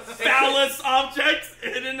 and phallus objects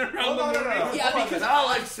in and around the movie. Yeah, Hold on, because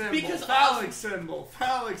phallic Oz- symbol, because phallic Oz- symbol,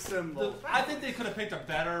 phallic symbol. I think they could have picked a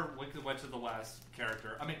better Wicked Witch of the West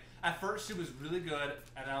character. I mean, at first she was really good,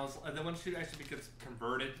 and then when she actually gets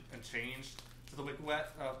converted and changed to the Wicked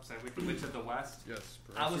Witch of the West, Yes,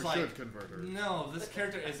 I perhaps was we like, should convert her. no, this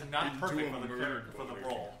character is not Into perfect a for the murder character for the boy.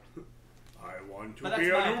 role. I want to But that's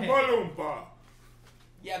be my a opinion. Oompa Loompa.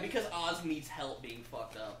 Yeah, because Oz needs help being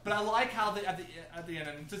fucked up. But I like how they at the end,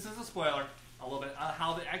 and this is a spoiler a little bit,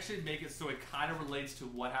 how they actually make it so it kind of relates to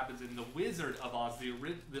what happens in the Wizard of Oz,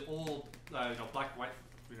 the old black and white.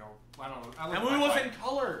 I don't know. That movie was in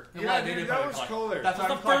color. Yeah, dude, that was color. That's That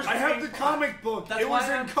what was I'm the first I correcting. have the comic book. That's It why was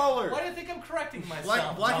in I'm- color. Why do you think I'm correcting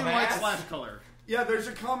myself? Black and white dumbass? / color. Yeah, there's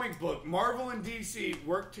a comic book. Marvel and DC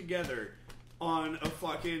work together on a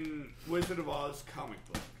fucking Wizard of Oz comic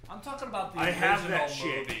book. I'm talking about the I original have that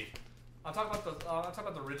shit. movie. I'm talking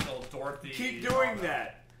about the original Dorothy. Keep all doing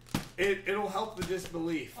that. It'll help the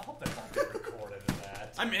disbelief. I hope that's not being recorded in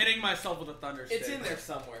that. I'm hitting myself with a thunder stick. It's in there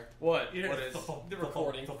somewhere. What? You What hear is? the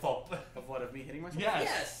recording. Of what? Of me hitting myself?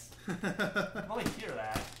 Yes. Yes. I only hear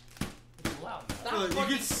that. It's loud now. Stop Look, you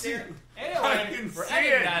fucking can see- staring. I Anyway, can we're see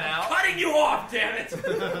editing it. that out. Cutting you off, damn it!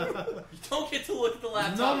 You don't get to look at the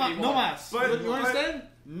laptop anymore. No mas. But- You understand?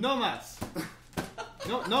 No mas.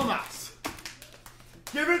 No mas.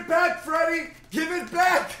 Give it back, Freddy! Give it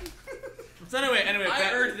back! So anyway, I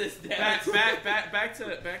back, earned this, damn back,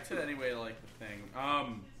 it. back to anyway, like the thing.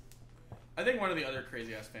 I think one of the other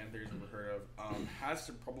crazy ass fan theories I've heard of has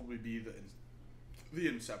to probably be the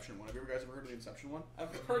Inception one. Have you guys ever heard of the Inception one?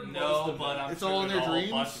 I've heard most No, of but them. I'm It's sure all in there's their a whole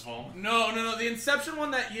dreams? bunch of them. No. The Inception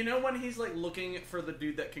one that when he's like looking for the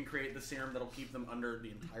dude that can create the serum that'll keep them under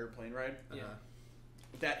the entire plane ride. Yeah.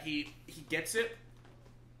 That he gets it,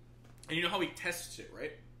 and you know how he tests it,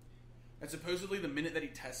 right? And supposedly the minute that he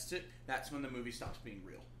tests it, that's when the movie stops being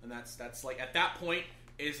real, and that's like at that point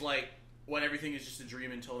is like when everything is just a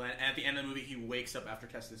dream until then. And at the end of the movie, he wakes up after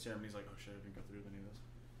testing the serum, and he's like, "Oh shit, I didn't go through with any of this.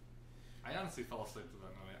 I honestly fell asleep to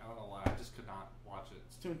that movie. I don't know why. I just could not watch it.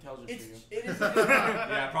 It's too intelligent for you." It is.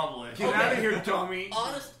 Yeah, probably. Get Okay. out of here, dummy! Okay,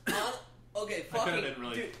 I could've fucking, been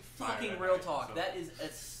really dude, tired fucking that real night, talk. so.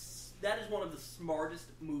 That is one of the smartest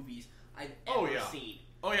movies I've Oh, ever yeah. seen.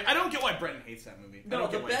 Oh yeah, I don't get why Brenton hates that movie. I No,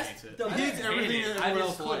 don't the get why he best. hates it. The He hates best- everything that I everyone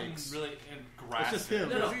just else couldn't likes. really grasp It's just it. him.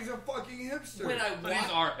 No, no. Because he's a fucking hipster. When I But he's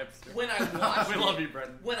watched, our hipster. when I watched We it, love you,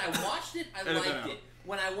 Brenton. when I watched it, I Edit that liked out. it.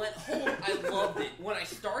 When I went home, I loved it. When I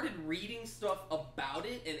started reading stuff about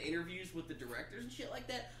it and interviews with the directors and shit like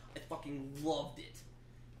that, I fucking loved it.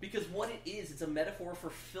 Because what it is, it's a metaphor for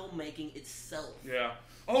filmmaking itself. Yeah.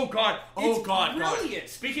 Oh god. Oh It's god. brilliant. God.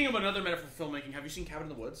 Speaking of another metaphor for filmmaking, have you seen Cabin in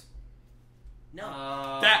the Woods?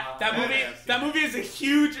 No. That movie is a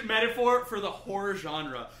huge metaphor for the horror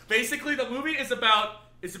genre. Basically, the movie is about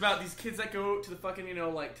these kids that go to the fucking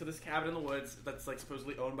to this cabin in the woods that's like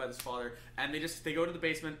supposedly owned by this father, and they go to the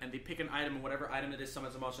basement and they pick an item, and whatever item it is,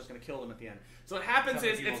 someone's just gonna kill them at the end. So what happens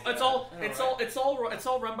Sounds is like it's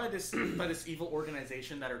all run by this evil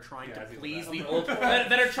organization that are trying Yeah, to it's please Evil the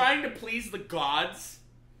that are trying to please the gods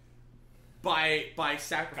by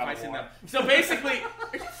sacrificing War. them. So basically,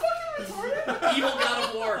 Evil God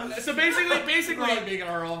of War. so basically, being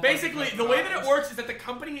our own Basically, the way that it works is that the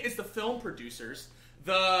company is the film producers.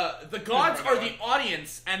 the gods are the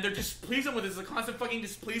audience, and they're displeasing with it. It's a constant fucking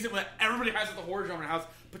displeasing that everybody has at the horror genre house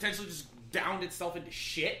potentially just downed itself into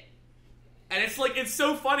shit. And it's like, it's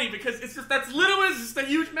so funny because it's just, that's literally just a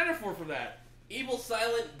huge metaphor for that. Evil,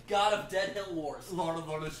 silent, god of Dead Hill Wars. Lord of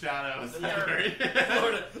the Shadows.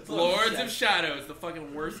 Lords of Shadows, the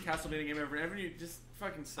fucking worst Castlevania game ever. Ever you just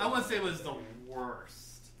fucking. I wouldn't say it was the worst.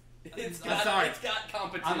 It's I'm got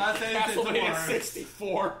competition. I'm not saying it's the Castlevania worst.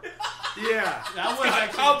 64. Yeah. That was Got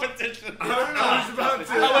actually competition. I was about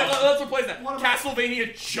to. Oh, wait, let's replace that.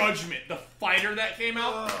 Castlevania Judgment, the fighter that came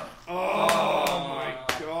out. Oh my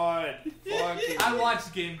god. Fucking. I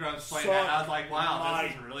watched Game Grumps play that. And I was like, wow,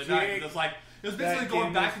 this is really nice. It was like, it was basically That going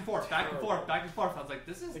game back was and forth, back and forth, back and forth. I was like,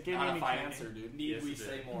 this is It gave not me a fighting cancer, game. dude. Need Yes, we it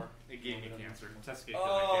say did. more? It gave me cancer. Test gave me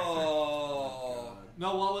cancer. Oh.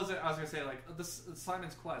 No, what was it? I was gonna say like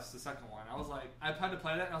Simon's Quest, the second one. I was like, I tried to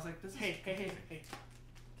play that, and I was like, this is Hey.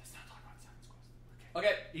 Let's not talk about Simon's Quest.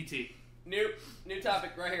 Okay, E.T. new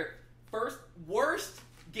topic right here. First, worst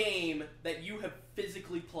game that you have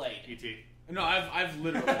physically played. E.T. No, I've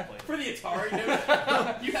literally played. For the Atari,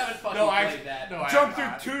 dude. You haven't fucking No, played that. No, I Jump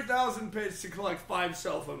have through not. 2,000 pits to collect 5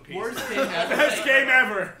 cell phone pieces. Worst game ever. Best game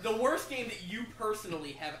ever. The worst game that you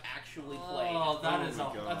personally have actually played. Oh, that is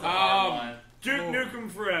my a God. that's a hard one. Duke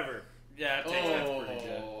Nukem Forever. Yeah, that's pretty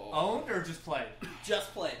good. Owned or just played?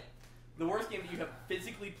 Just played. The worst game that you have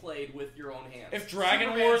physically played with your own hands. If Dragon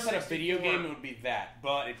Superman Wars had a 64. video game, it would be that,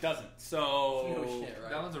 but it doesn't. So No shit,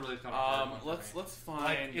 right? That one's a really complicated one. let's find.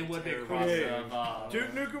 Like, it would be a terrible- cross Yeah. of.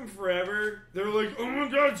 Duke Nukem Forever. They're like, oh my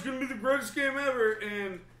god, it's gonna be the greatest game ever.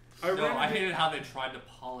 And I No, I rented it. hated how they tried to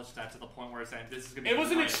polish that to the point where it's saying this is gonna be. It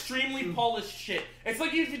was an nice. extremely polished shit. It's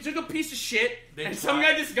like if you took a piece of shit They and some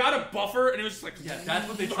tried. guy just got a buffer and it was just like, Yeah, that's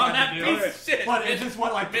what they on tried that to do. piece of shit. But it just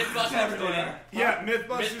went like Mythbusters everywhere. Yeah,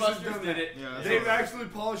 Mythbusters, has Mythbusters done did that. it. Yeah, that's They've all right. actually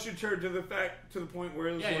polished it to the point where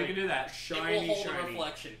it was Yeah, you like can do that. shiny, it will hold a shiny.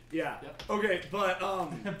 reflection. Yeah. Yep. Okay, but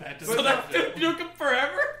Back to So the that's left. Duke Nukem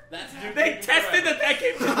Forever? That's They tested that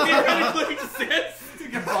game theoretically exists. You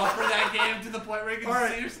can buffer that game to the point where you can All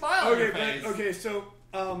right. see your smile on your okay, face. but, okay. So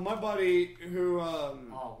my buddy who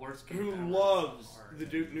Oh, worst game who ever. loves Hard. the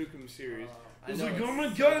Duke Nukem series I was know like, it's "Oh my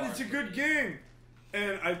so god, hard it's a for good me. game,"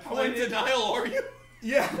 and I How in played it. denial are you?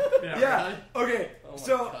 Yeah, Yeah, yeah. Okay, Oh my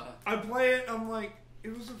so God. I play it. I'm like,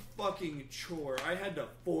 it was a fucking chore. I had to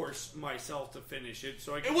force myself to finish it,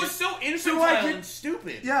 so I could It was get- so I infantile could- and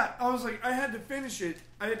stupid. Yeah, I was like, I had to finish it.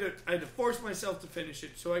 I had to force myself to finish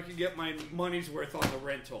it so I could get my money's worth on the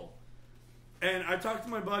rental. And I talked to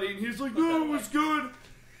my buddy, and he's like, "No, it was good."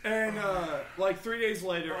 And like 3 days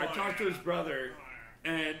later, I talked to his brother,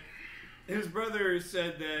 and his brother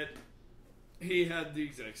said that he had the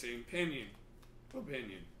exact same opinion.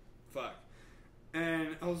 Fuck.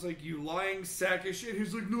 And I was like, "You lying sack of shit."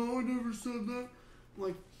 He's like, "No, I never said that." I'm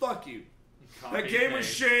like, "Fuck you. That game was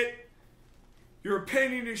shit. Your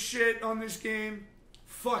opinion is shit on this game.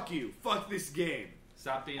 Fuck you. Fuck this game."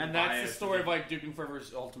 Stop being And that's the biased. story of like Duke Nukem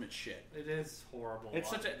Forever's ultimate shit. It is horrible. It's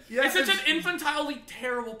such a Yeah, it's such an it's- infantilely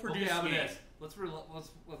terrible produced Okay, how about game. this? Let's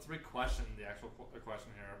re-question the actual question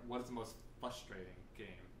here. What is the most frustrating game?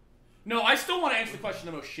 No, I still want to answer the question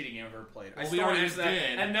of the most shitty game I've ever played. I Well, still we want to already answer that,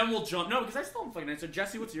 did. and then we'll jump. No, because I still haven't fucking answered.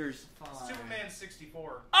 Jesse, what's yours? Superman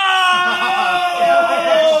 64. Oh!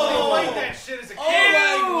 I played that shit as a kid.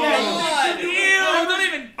 Oh my God! Ew! Don't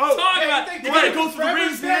even Oh, talk Hey, about you it. think You gotta Duke go through the Forever's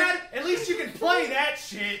rings, man. bad? At least you can play that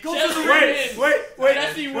shit. Go Jesse through the wins. rings. Wait.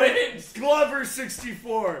 Jesse wait. wins. Glover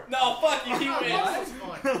 64. No, fuck you. He wins. That's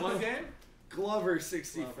fun. What game? Glover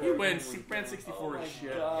 64. You win. Superman 64 is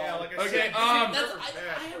shit. Yeah, like I Okay, said, That's, Superman's I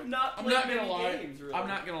bad. have not I'm played not gonna many lie. games, really. I'm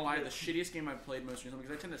not gonna lie. The shittiest game I've played most recently,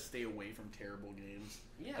 because I tend to stay away from terrible games.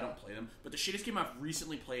 Yeah. I don't play them. But the shittiest game I've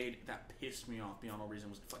recently played that pissed me off beyond all reason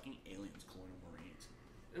was fucking Aliens: Colonial Marines.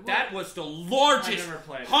 That was the largest I never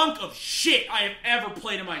played it. hunk of shit I have ever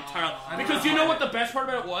played in my entire life. I Because never you know played what it. the best part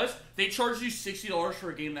about it was? They charged you $60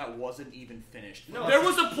 for a game that wasn't even finished. No, there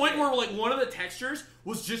it's- was a point where like one of the textures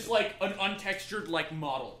was just like an untextured like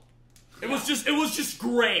model. It was just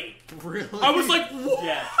gray. Really? I was like, what?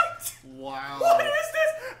 Yes. Wow. What is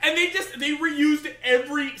this? And they reused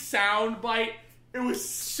every sound bite. It was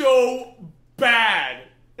so bad.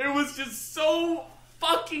 It was just so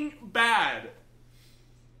fucking bad. It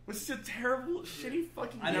was just a terrible, shitty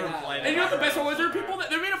fucking I never game. played it. And you know what the best one was? There were So people that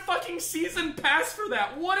they made a fucking season pass for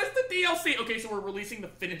that. What is the DLC? Okay, so we're releasing the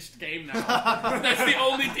finished game now. That's the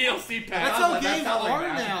only DLC DLC pack. That's how that games sounds like are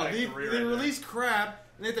Mass now. Effect They 3 right there. release crap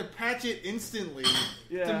and they have to patch it instantly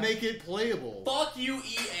to make it playable. Fuck you,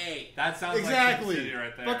 EA. That sounds Exactly. like Sin City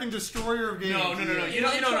right there. Fucking destroyer of games. No. Yeah. You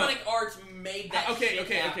know, Electronic Arts made that Okay. shit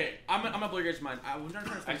happen. Okay. I'm gonna blow your guys' mind. I was trying to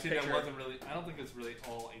find Actually, this that picture. wasn't really. I don't think it's really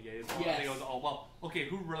all EA's fault. I Yes. think it was all. Well, okay,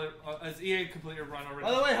 who really. Has EA completely run Origin?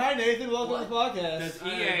 By the way, hi Nathan. Welcome to the podcast. Does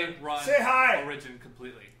EA run Say hi. Origin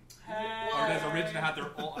completely? Or does Origin have their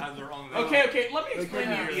own? Okay. Let me explain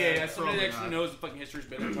They to could you, have EA, that. as somebody that actually Probably knows the fucking history's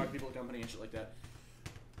been and talk to people at the company and shit like that.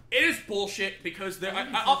 It is bullshit because they're.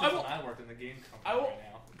 I work in the game company I will- right now.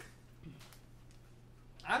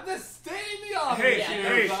 I'm just staying in the office. Hey, Yeah,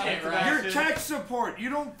 hey, no shit, right? you're tech support. You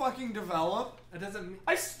don't fucking develop. It doesn't mean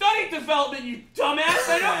I studied development, you dumbass.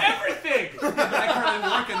 I know everything. I currently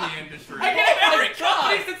work in the industry. I get every my God.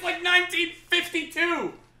 company since like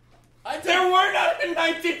 1952. There I were none in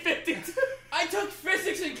 1952. took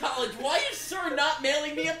physics in college. Why is Sir not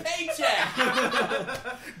mailing me a paycheck?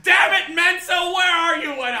 Damn it, Mensa, where are you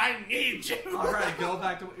when I need you? All right, go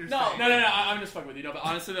back to what you're saying. No, I'm just fucking with you. No, but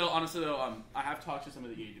honestly though, I have talked to some of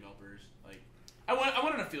the EA developers. Like, I went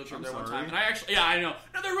on a field trip I'm there one sorry. time, and I actually, yeah, I know.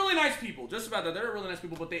 No, they're really nice people. Just about that, they're really nice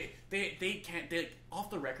people. But they can't. They off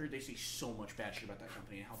the record, they say so much bad shit about that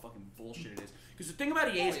company and how fucking bullshit it is. Because the thing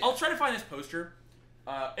about EA is, I'll try to find this poster.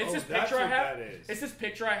 It's this that's picture I what have. that is. It's this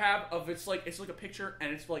picture I have of it's like a picture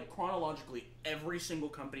and it's like chronologically every single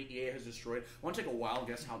company EA has destroyed. I want to take a wild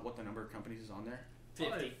guess what the number of companies is on there.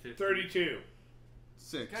 50. 32.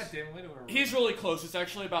 6. God damn, wait a minute. He's really close. It's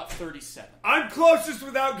actually about 37. I'm closest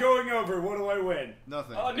without going over. What do I win?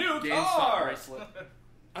 Nothing. New GameStop car. bracelet.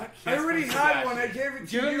 I already had one. I gave it to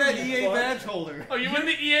Give you. him that you EA fuck. badge holder. Oh, you win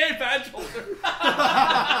the EA badge holder.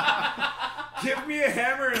 Give me a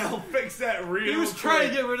hammer and I'll fix that real He was quick. trying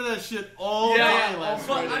to get rid of that shit all Yeah, day last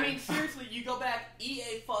But Friday. I mean, seriously, you go back.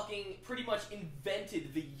 EA fucking pretty much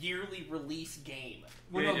invented the yearly release game,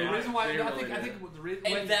 Well, no, They the did. reason why They I really think did. the reason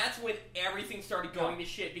and that's when everything started going to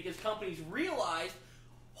shit because companies realized,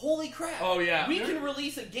 holy crap! Oh, yeah. we can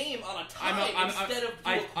release a game on a time instead of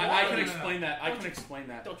I quality. can explain that. I can explain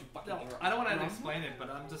that. Don't you fucking No, interrupt I don't me. want to explain it,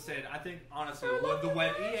 but I'm just saying. I think honestly,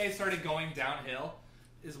 when EA started going downhill,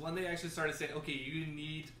 is when they actually started saying, okay, you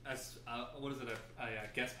need a what is it,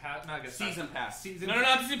 a guest pass? Not a guest Season pass. Season No,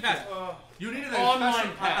 not season pass. You needed Online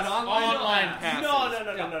special- pass. an online pass.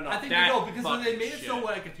 No. I think That no, because when they made it fucking so shit.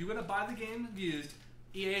 like if you're gonna buy the game used,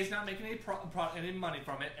 EA is not making any money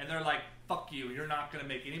from it, and they're like, "Fuck you! You're not gonna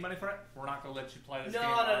make any money from it. We're not gonna let you play this game." No.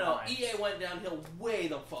 online." EA went downhill way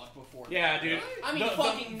the fuck before. that. Yeah, dude. I mean, The-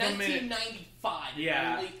 fucking the minute- 1995.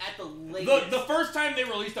 Yeah. really, at the latest. The first time they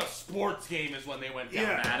released a sports game is when they went down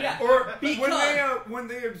Yeah. bad. Yeah. Or Because- when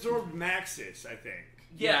they absorbed Maxis, I think.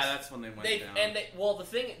 Yeah, Yes. that's when they went They down. and they well the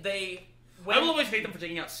thing they. I will always hate them for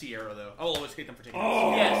taking out Sierra, though. I will always hate them for taking out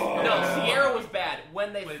Oh. Sierra. Yes, no, Sierra was bad.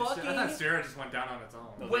 When they Wait, I thought fucking Sierra just went down on its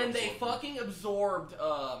own. when they fucking absorbed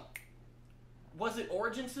was it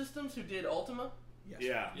Origin Systems who did Ultima?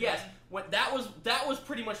 Yeah. Yes. When that was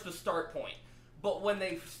pretty much the start point. But when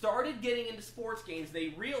they started getting into sports games, they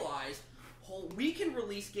realized, oh, we can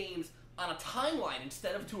release games on a timeline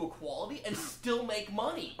instead of to a quality and still make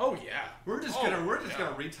money. Oh, yeah. We're just gonna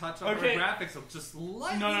retouch on Okay. our graphics of just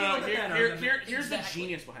slightly. No. a little bit better than- Here's the Exactly.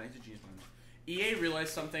 genius behind it. EA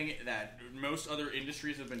realized something that most other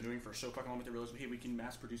industries have been doing for so fucking long. But they realized, hey, we can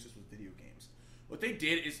mass produce this with video games. What they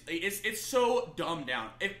did is it's so dumbed down.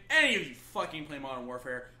 If any of you fucking play Modern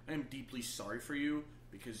Warfare, I am deeply sorry for you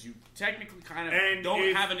because you technically kind of And don't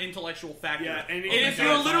if- have an intellectual factor. Yeah, and it if is you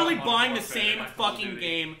you're guys literally Modern buying the Warfare same and Call of fucking Duty.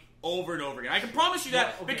 game over and over again. I can promise you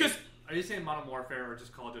that Well, okay. because Are you saying Modern Warfare or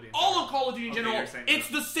just Call of Duty? in all general? of Call of Duty in Okay, general, you're saying it's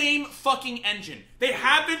that. the same fucking engine. They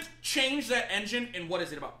haven't changed that engine in what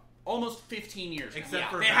is it about? Almost 15 years.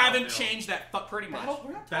 Except for they haven't Battlefield. changed that pretty much.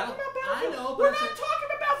 We're not Battle- talking about I Battlefield. know, but We're it's not like- talking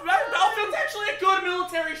about Battlefield. Battlefield's actually a good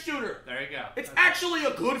military shooter. There you go. It's actually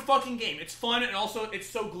a good fucking game. It's fun and also it's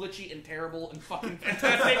so glitchy and terrible and fucking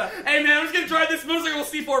fantastic. Hey man, I'm just gonna drive this motorcycle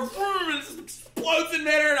C4 and it just explodes in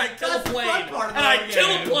midair and I kill That's a the fun plane. part of And I the kill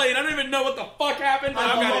a game. plane. I don't even know what the fuck happened. But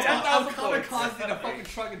I've got 10,000 points. causing a fucking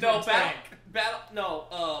truck into No, a tank.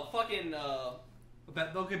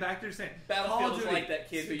 Okay, back to your saying. Battlefield Call of is Duty- like that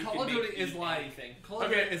kid who you Call can of Duty make is eat like anything. Call of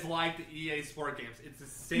Okay. Duty is like the EA sport games. It's the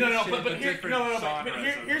same No, shit, but here, different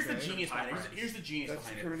genres. here's the Okay. genius behind it. Different. Here's the genius That's the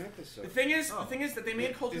behind it. current episode. The thing is that they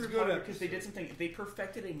made Call of Duty It's good popular because they did episode. something. They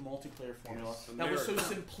perfected a multiplayer formula Yes, that was so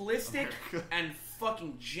America. simplistic and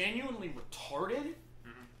fucking genuinely retarded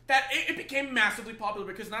Mm-hmm. that it became massively popular.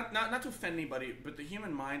 Because not to offend anybody, but the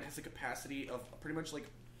human mind has the capacity of pretty much like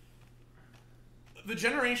the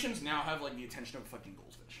generations now have like the attention of a fucking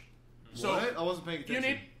goldfish. So What? I wasn't paying you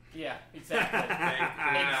attention. need Yeah, exactly.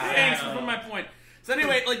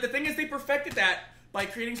 the thing is, they perfected that by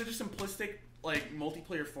creating such a simplistic like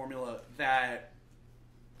multiplayer formula that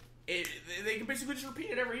they can basically just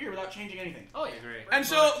repeat it every year without changing anything. Oh, yeah, great. And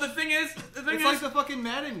so the thing is, It's like the fucking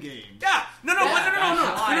Madden game. yeah, no.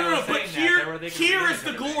 But But here is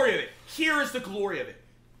the glory of it. Here is the glory of it.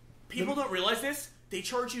 People don't realize this. They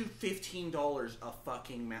charge you $15 a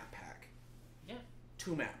fucking map pack. Yeah.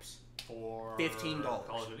 2 maps. For $15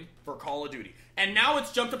 Call of Duty. for Call of Duty, and now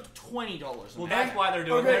it's jumped up to $20. Well, that's why they're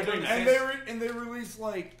doing. Okay, They're doing and this. they released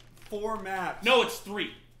like 4 maps. no, it's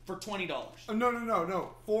 3 for $20. No.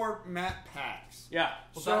 4 map packs. Yeah.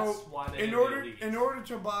 Well, So that's why they in did order the Elite. in order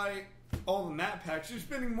to buy all the map packs, you're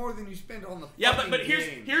spending more than you spend on the Yeah, fucking but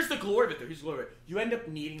game. here's the glory of it. Though. Here's the glory of it. You end up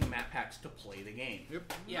needing the map packs to play the game.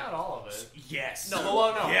 Yep. Not all of it. Yes.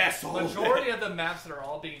 No, Yes. all of Majority it. of the maps that are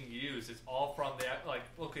all being used is all from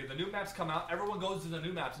the okay. The new maps come out. Everyone goes to the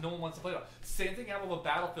new maps. No one wants to play them. Same thing happened with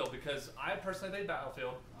Battlefield because I personally played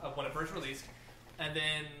Battlefield when it first released, and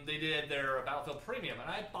then they did their Battlefield Premium, and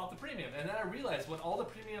I bought the Premium, and then I realized when all the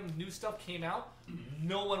Premium new stuff came out,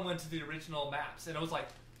 no one went to the original maps, and it was like,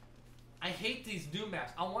 I hate these new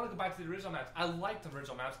maps. I want to go back to the original maps. I liked the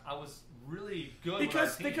original maps. I was really good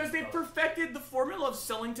Because with our team, they so. perfected the formula of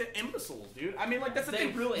selling to imbeciles, dude. I mean, like that's the They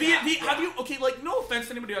thing. really have, Have you? Okay, like no offense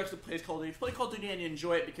to anybody who actually plays Call of Duty. If you play Call of Duty and you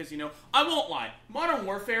enjoy it, because I won't lie. Modern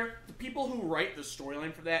Warfare, the people who write the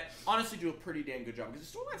storyline for that honestly do a pretty damn good job because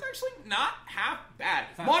the storyline's actually not half bad.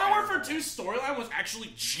 not Modern terrible. Warfare 2's storyline was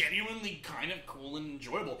actually genuinely kind of cool and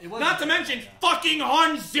enjoyable. It wasn't Not to terrible, mention, yeah. fucking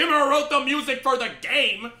Hans Zimmer wrote the music for the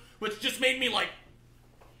game, which just made me like.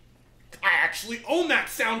 I actually own that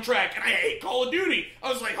soundtrack, and I hate Call of Duty.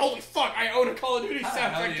 I was like, holy fuck, I own a Call of Duty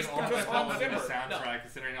soundtrack just because Hans Zimmer. soundtrack,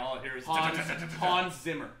 considering all it here is Hans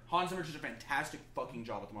Zimmer. Hans Zimmer did a fantastic fucking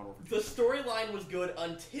job with the Modern Warfare. The storyline was good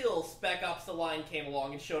until Spec Ops: The Line came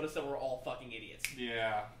along and showed us that we're all fucking idiots.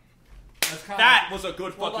 Yeah. That's kind That was a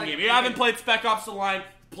good Well, fucking like, game. If you haven't played Spec Ops: The Line,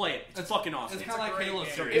 play it. It's fucking awesome. It's kind of like great Halo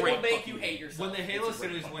game. series. It Great will make fucking you hate yourself. When the Halo It's a great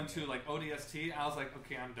series fucking went to like ODST, I was like,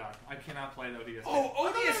 okay, I'm done. I cannot play the ODST. Oh,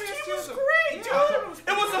 thought ODST was ODST was great, dude!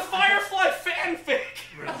 It was a Firefly fanfic!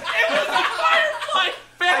 It was a Firefly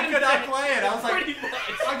fanfic! I could not play it. I was like, Pretty much.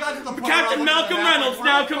 I got to the point Captain where I Malcolm looked at Reynolds that,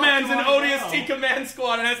 now like, where the commands an fuck do I ODST go? command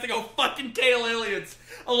squad and has to go fucking kill aliens,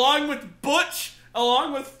 along with Butch,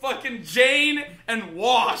 along with fucking Jane and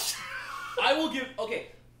Wash. I will give. Okay,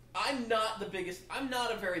 I'm not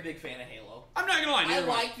a very big fan of Halo. I'm not gonna lie, I neither am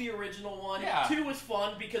I. like the original one. Yeah. 2 was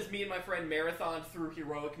fun because me and my friend marathoned through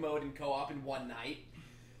heroic mode and co-op in one night.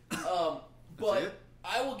 But it?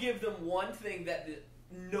 I will give them one thing that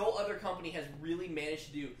no other company has really managed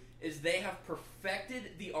to do is they have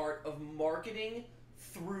perfected the art of marketing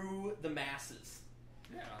through the masses.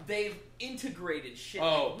 Yeah. They've integrated shit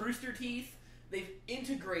Oh. like Rooster Teeth. They've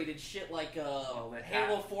integrated shit like that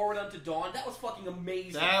Halo Forward Unto Dawn. That was fucking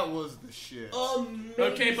amazing. That was the shit. Amazing.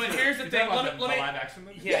 Okay, but here's the You thing. talking about Let the me, live action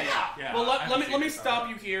movie? yeah. Yeah, Well, I let haven't me seen it, stop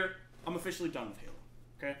sorry. you here. I'm officially done with Halo.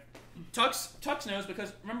 Okay. Tux knows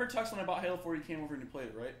because remember Tux when I bought Halo 4, you came over and you played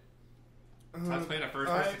it, right? Let's play a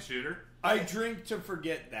first-person shooter. I drink to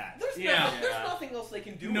forget that. There's, Yeah. there's nothing else they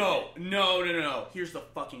can do. No. with it. No. Here's the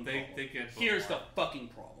fucking They problem. get Here's the fucking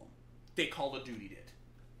problem. They Call of Duty did.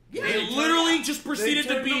 Yeah, They literally just proceeded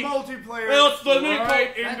to be. the multiplayer. Well, it's the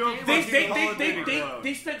right mini- into a They fucking Call of Duty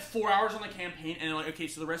they spent 4 hours on the campaign and they're like, okay,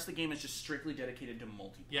 so the rest of the game is just strictly dedicated to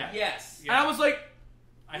multiplayer. Yeah. Yes. And I was like,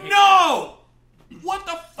 I hate no! What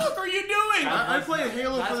the fuck are you doing? I play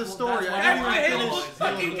Halo for the story. that's I I didn't play even Halo finish for the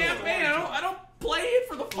fucking Halo. campaign. I don't play it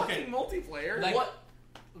for the fucking Okay. multiplayer. Like- What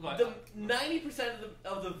Go ahead. the 90%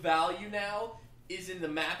 of the value now is in the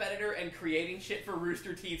map editor and creating shit for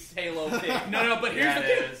Rooster Teeth's Halo thing. No, but here's Yeah,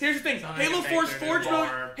 the it thing. is. Here's the thing. It's not like Halo they Force make their Forge new mode.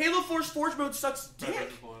 lore. Halo Force Forge mode sucks Breath dick.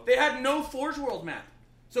 of the Wild. They had no Forge World map,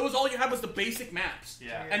 so it was all you had was the basic maps.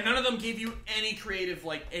 Yeah. And none of them gave you any creative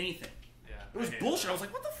like anything. Yeah. It was I hate bullshit. I was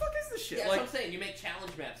like, what the fuck is this shit? Yeah, like, that's what I'm saying. You make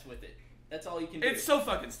challenge maps with it. That's all you can do. it's so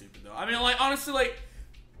fucking stupid though. I mean, like honestly, like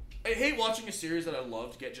I hate watching a series that I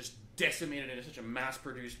loved get just decimated into such a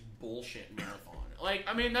mass-produced bullshit marathon. Like,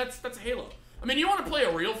 I mean, that's Halo. I mean, you want to play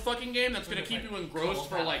a real fucking game that's gonna keep you engrossed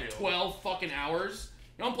for like 12 fucking hours?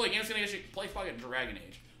 You want to play a game that's gonna get you play fucking Dragon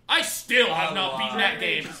Age. I still have not beaten that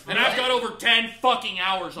game, and I've got over 10 fucking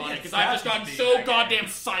hours on it because I've just gotten so goddamn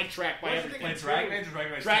sidetracked by What do you everything. think Play Dragon Age or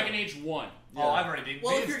Dragon Age 2? Dragon Age 1. Oh, I've already beaten.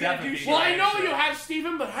 Well, if Beaten's you're gonna definitely do beaten Well, I Dragon know Age you 2. have,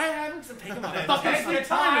 Steven, but I haven't been taking my Then fucking take sweet your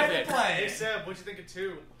time with to it. play Hey it. Seb, what'd you think of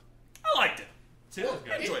 2? I liked it. 2 is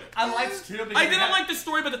good. I enjoyed it. I liked 2 because I didn't like the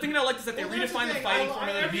story, but the thing that I liked is that they Well, that's the redefined the thing. fighting I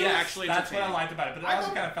formula to be feel- actually That's what I entertaining. liked about it, but I I also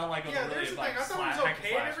thought- kind of felt like it was Yeah, a really there's the thing. like I thought it was hack and okay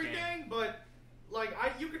and slash everything, game. but like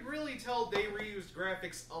you could really tell they reused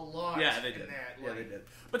graphics a lot. Yeah, they in did. That. Yeah, Like, they did.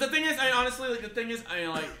 But the thing is, I honestly like the thing is, I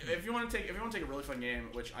like if you want to take a really fun game,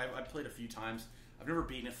 which I've played a few times. I've never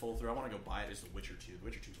beaten it full through. I want to go buy it. Is The Witcher 2. The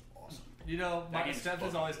Witcher 2 is awesome. You know, That my game's Steph is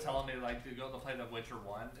fucking always cool. telling me like to go to play The Witcher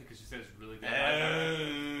 1 because she said it's really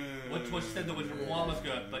good. Which she said The Witcher 1 was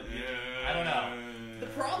good, but I don't know. The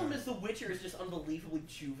problem is The Witcher is just unbelievably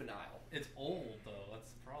juvenile. It's old though.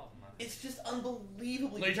 That's the problem. It's just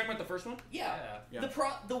unbelievably. Are you talking about the first one? Yeah. Yeah.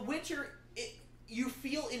 The Witcher, you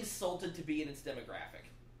feel insulted to be in its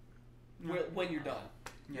demographic when you're done.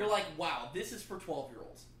 Yeah. You're like, wow, this is for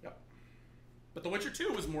 12-year-olds. Yep. But The Witcher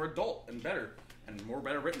 2 was more adult and better. And more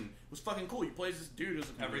better written. It was fucking cool. You play as this dude who's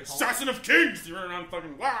an assassin of kings. You run around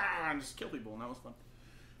fucking and just kill people, and that was fun.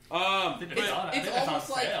 It's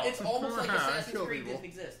almost like Assassin's kill Creed people. didn't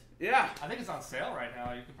exist. Yeah. I think it's on sale right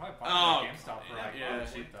now. You can probably buy Oh, it at GameStop for like yeah.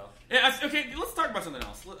 cheap though. Yeah, okay, let's talk about something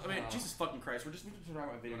else. I mean, Jesus fucking Christ, we're just talking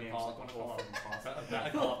about video games. Call it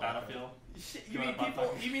Battlefield. Shit, You you mean wanna buy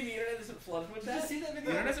fucking- You mean the internet isn't flooded with Did you that? see that The video?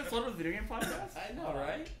 internet isn't flooded with video game podcasts? I know,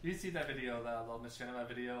 right? You see that video, the little Machinima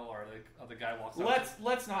video, or the guy walks up?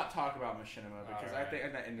 Let's not talk about Machinima because I Alright.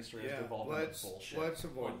 think that industry has Yeah, devolved into let's bullshit.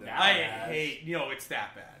 avoid that. now I it has. hate. It's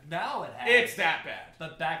that bad. Now it has. It's that bad.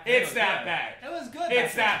 But back then It's it was that good. bad. It was good.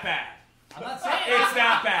 It's back that bad. then. I'm not saying It's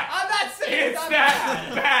that bad. I'm not saying It's not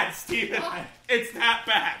that bad, Steven. Why? It's that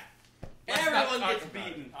bad. Let's not Everyone talk gets about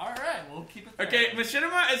it. beaten. All right, we'll keep it there. Okay,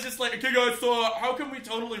 Machinima is just like, okay guys, so how can we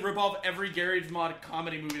totally rip off every Garage Mod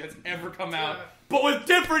comedy movie that's ever come out, but with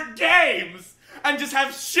different games? And just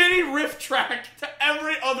have shitty riff track to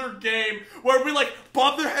every other game where we like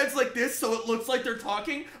bob their heads like this so it looks like they're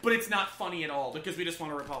talking, but it's not funny at all because we just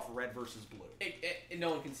want to rip off Red versus Blue.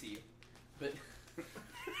 No one can see you. But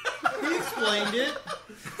He explained it.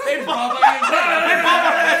 They bob our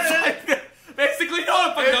heads like this. Basically,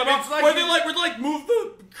 no, It's like where they like move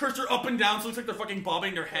the cursor up and down so it looks like they're fucking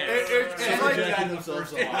bobbing their head. It's Some like jacking that.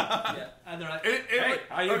 themselves off. Yeah, and they're like, hey,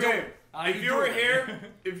 how you okay, doing? How if you you were doing? here,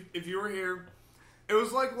 if you were here, it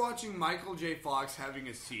was like watching Michael J. Fox having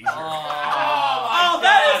a seizure. Oh,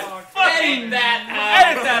 that is fucking edit that out.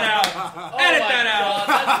 Edit that out. Oh Edit my that out. God,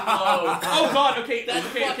 that's low. Oh God. Okay. That's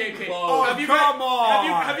okay. fucking low. Oh, Have you come guys,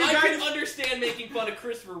 on. Have you I guys? can understand making fun of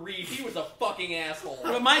Christopher Reeve. He was a fucking asshole.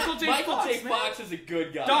 Well, Michael J. Michael Fox, J. man. Fox is a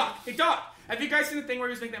good guy. Doc. Hey, Doc. Have you guys seen the thing where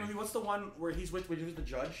he was making that movie? What's the one where he's with the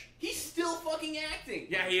judge? He's still fucking acting.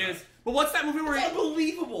 Yeah, he is. But what's that movie where It's he?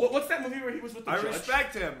 unbelievable. What's that movie where he was with the I judge?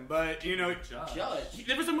 respect him, but Judge.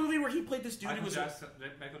 There was a movie where he played this dude who Michael was. J. Fox?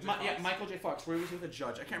 Yeah, Michael J. Fox, where he was with a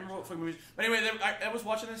judge. I can't remember what fucking movie. But anyway, I was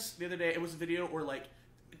watching this the other day. It was a video where like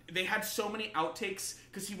they had so many outtakes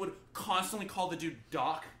because he would constantly call the dude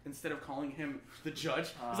Doc instead of calling him the judge.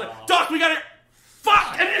 He's like, Doc, we gotta.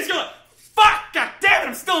 Fuck! And he's going, fuck! God damn it!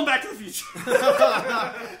 I'm still in Back to the Future.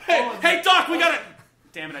 hey, Doc, we gotta.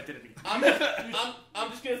 Damn it! I did it again. I'm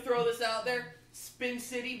just gonna throw this out there. Spin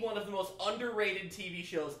City, one of the most underrated TV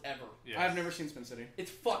shows ever. Yes. I've never seen Spin City.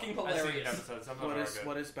 It's fucking I've seen hilarious. episodes. Some of them are good.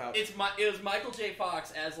 What is about? It was Michael J.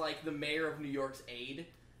 Fox as like the mayor of New York's aide,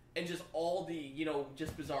 and just all the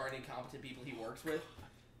just bizarre and incompetent people he works with.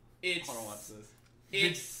 I want to watch this.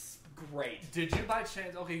 It's great. Did you by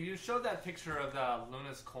chance? Okay, you showed that picture of the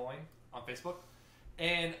Luna's coin on Facebook,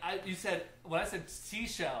 and you said when I said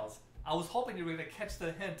seashells, I was hoping you were going to catch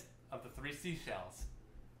the hint of the 3 seashells.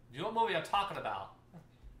 You know what movie I'm talking about?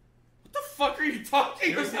 What the fuck are you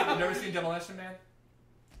talking You about? never seen Demolition Man?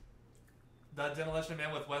 The Demolition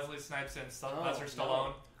Man with Wesley Snipes and Sylvester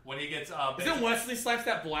Stallone when he gets Isn't Wesley Snipes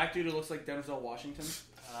that black dude who looks like Denzel Washington?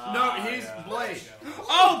 No, he's Blade.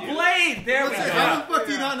 Oh, Blade! There we Let's say, go. how the fuck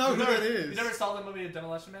do you not know who that You is? never saw the movie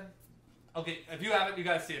Demolition Man? Okay, if you haven't, you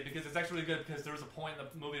gotta see it because it's actually really good. Because there was a point in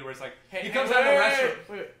the movie where it's like he comes out of the restaurant.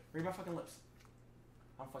 Wait, read my fucking lips.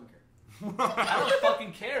 I don't fucking care. I don't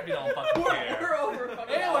fucking care if you don't fucking care. We're over.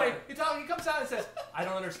 fucking Anyway, hour. he comes out and says, "I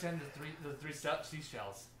don't understand the three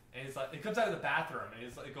seashells." And he's like, it comes out of the bathroom, and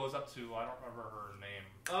it goes up to I don't remember her name.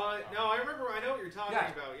 No, I remember. I know what you're talking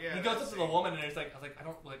about. Yeah. he goes that up to scene. the woman, and he's like, I was like, I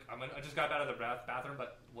don't like. I just got out of the bathroom,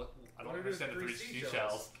 but what? I don't What are those understand the 3 three seashells.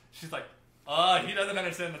 seashells? She's like, he doesn't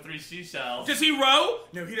understand the 3 seashells. Does he row?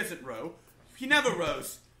 No, he doesn't row. He never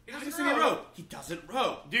rows. He How doesn't does he row. row? He doesn't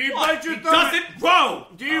row. Do you What? bite your He thumb? doesn't row.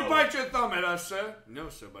 Do you Oh. bite your thumb at us, sir? No,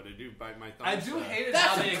 sir, but I do bite my thumb. I do sir. hate it That's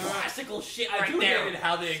how some they. classical shit I right do there. hate it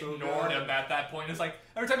how they So ignored good. him at that point. It's like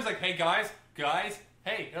every time he's like, "Hey guys,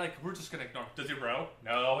 hey," they're like, "We're just gonna ignore him. Does he row?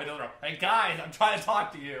 No, he doesn't row. Hey guys, I'm trying to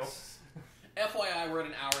talk to you." FYI, we're at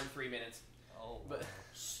an hour and 3 minutes. Oh, But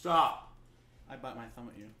Stop. I bite my thumb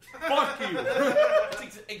at you. Fuck you.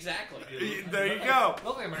 That's exactly. There you go.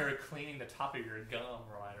 Look like I'm here cleaning the top of your gum,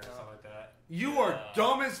 right, or something like that. You are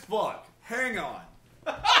dumb as fuck. Hang on.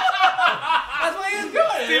 That's what he was doing.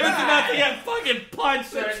 Steven's about to get fucking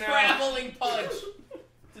punched It's a right now. traveling punch.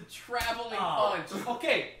 It's a traveling punch.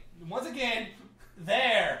 Okay, once again,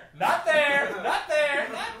 there, not there, not there,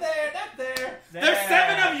 not there, not there. There's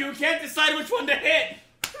 7 of you. You can't decide which one to hit.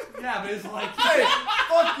 Yeah, but it's like, Hey,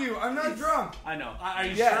 fuck you. I'm not drunk. I know. are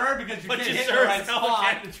you Yeah. sure? Because you But can't you hit sure the right as hell spot.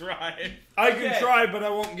 can't try. I can Okay. try, but I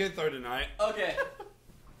won't get there tonight. Okay.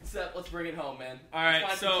 Seth, let's bring it home, man. All right, Let's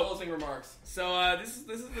find so- some closing remarks. So this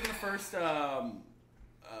has been the first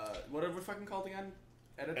what are we fucking called again?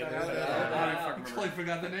 Edit that out. that I out. don't I fucking totally remember.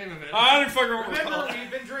 forgot the name of it. I don't fucking remember. what it's Remember, called.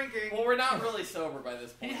 we've been drinking. Well, we're not really sober by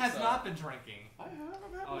this He point. has so. not been drinking. I have.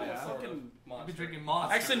 Oh, yeah. Fucking. You've Monster. been drinking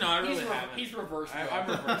Monster. Actually, no, I really He's, haven't. he's reverse drunk. I'm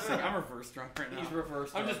reversing. I'm reverse drunk right now. He's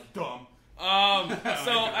reverse I'm drunk. just dumb. So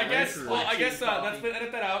I guess. Well, I guess that's been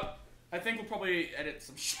edit that out. I think we'll probably edit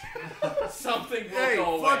some shit. Something will Hey,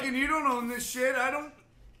 go away. fucking, you don't own this shit. I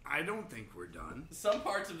don't think we're done. Some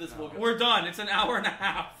parts of this will go. We're done. It's an hour and a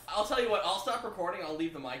half. I'll tell you what. I'll stop recording. I'll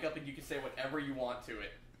leave the mic up, and you can say whatever you want to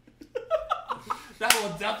it. That will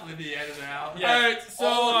definitely be edited out. Yeah. Alright, so,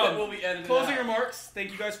 all of it will be edited Closing out. remarks.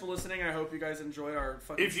 Thank you guys for listening. I hope you guys enjoy our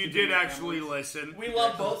fucking. If you stupid did actually families. listen. We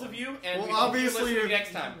love both of you, and Well, we hope you obviously, listen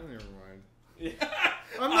next time. Never mind.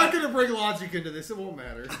 I'm not gonna bring logic into this. It won't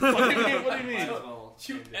matter. What do you mean? What do you mean? Don't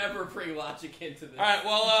you ever bring logic into this. All right.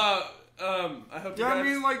 Well, I hope you Yeah, guys. I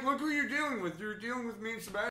mean, like, look who you're dealing with. You're dealing with me and Sebastian.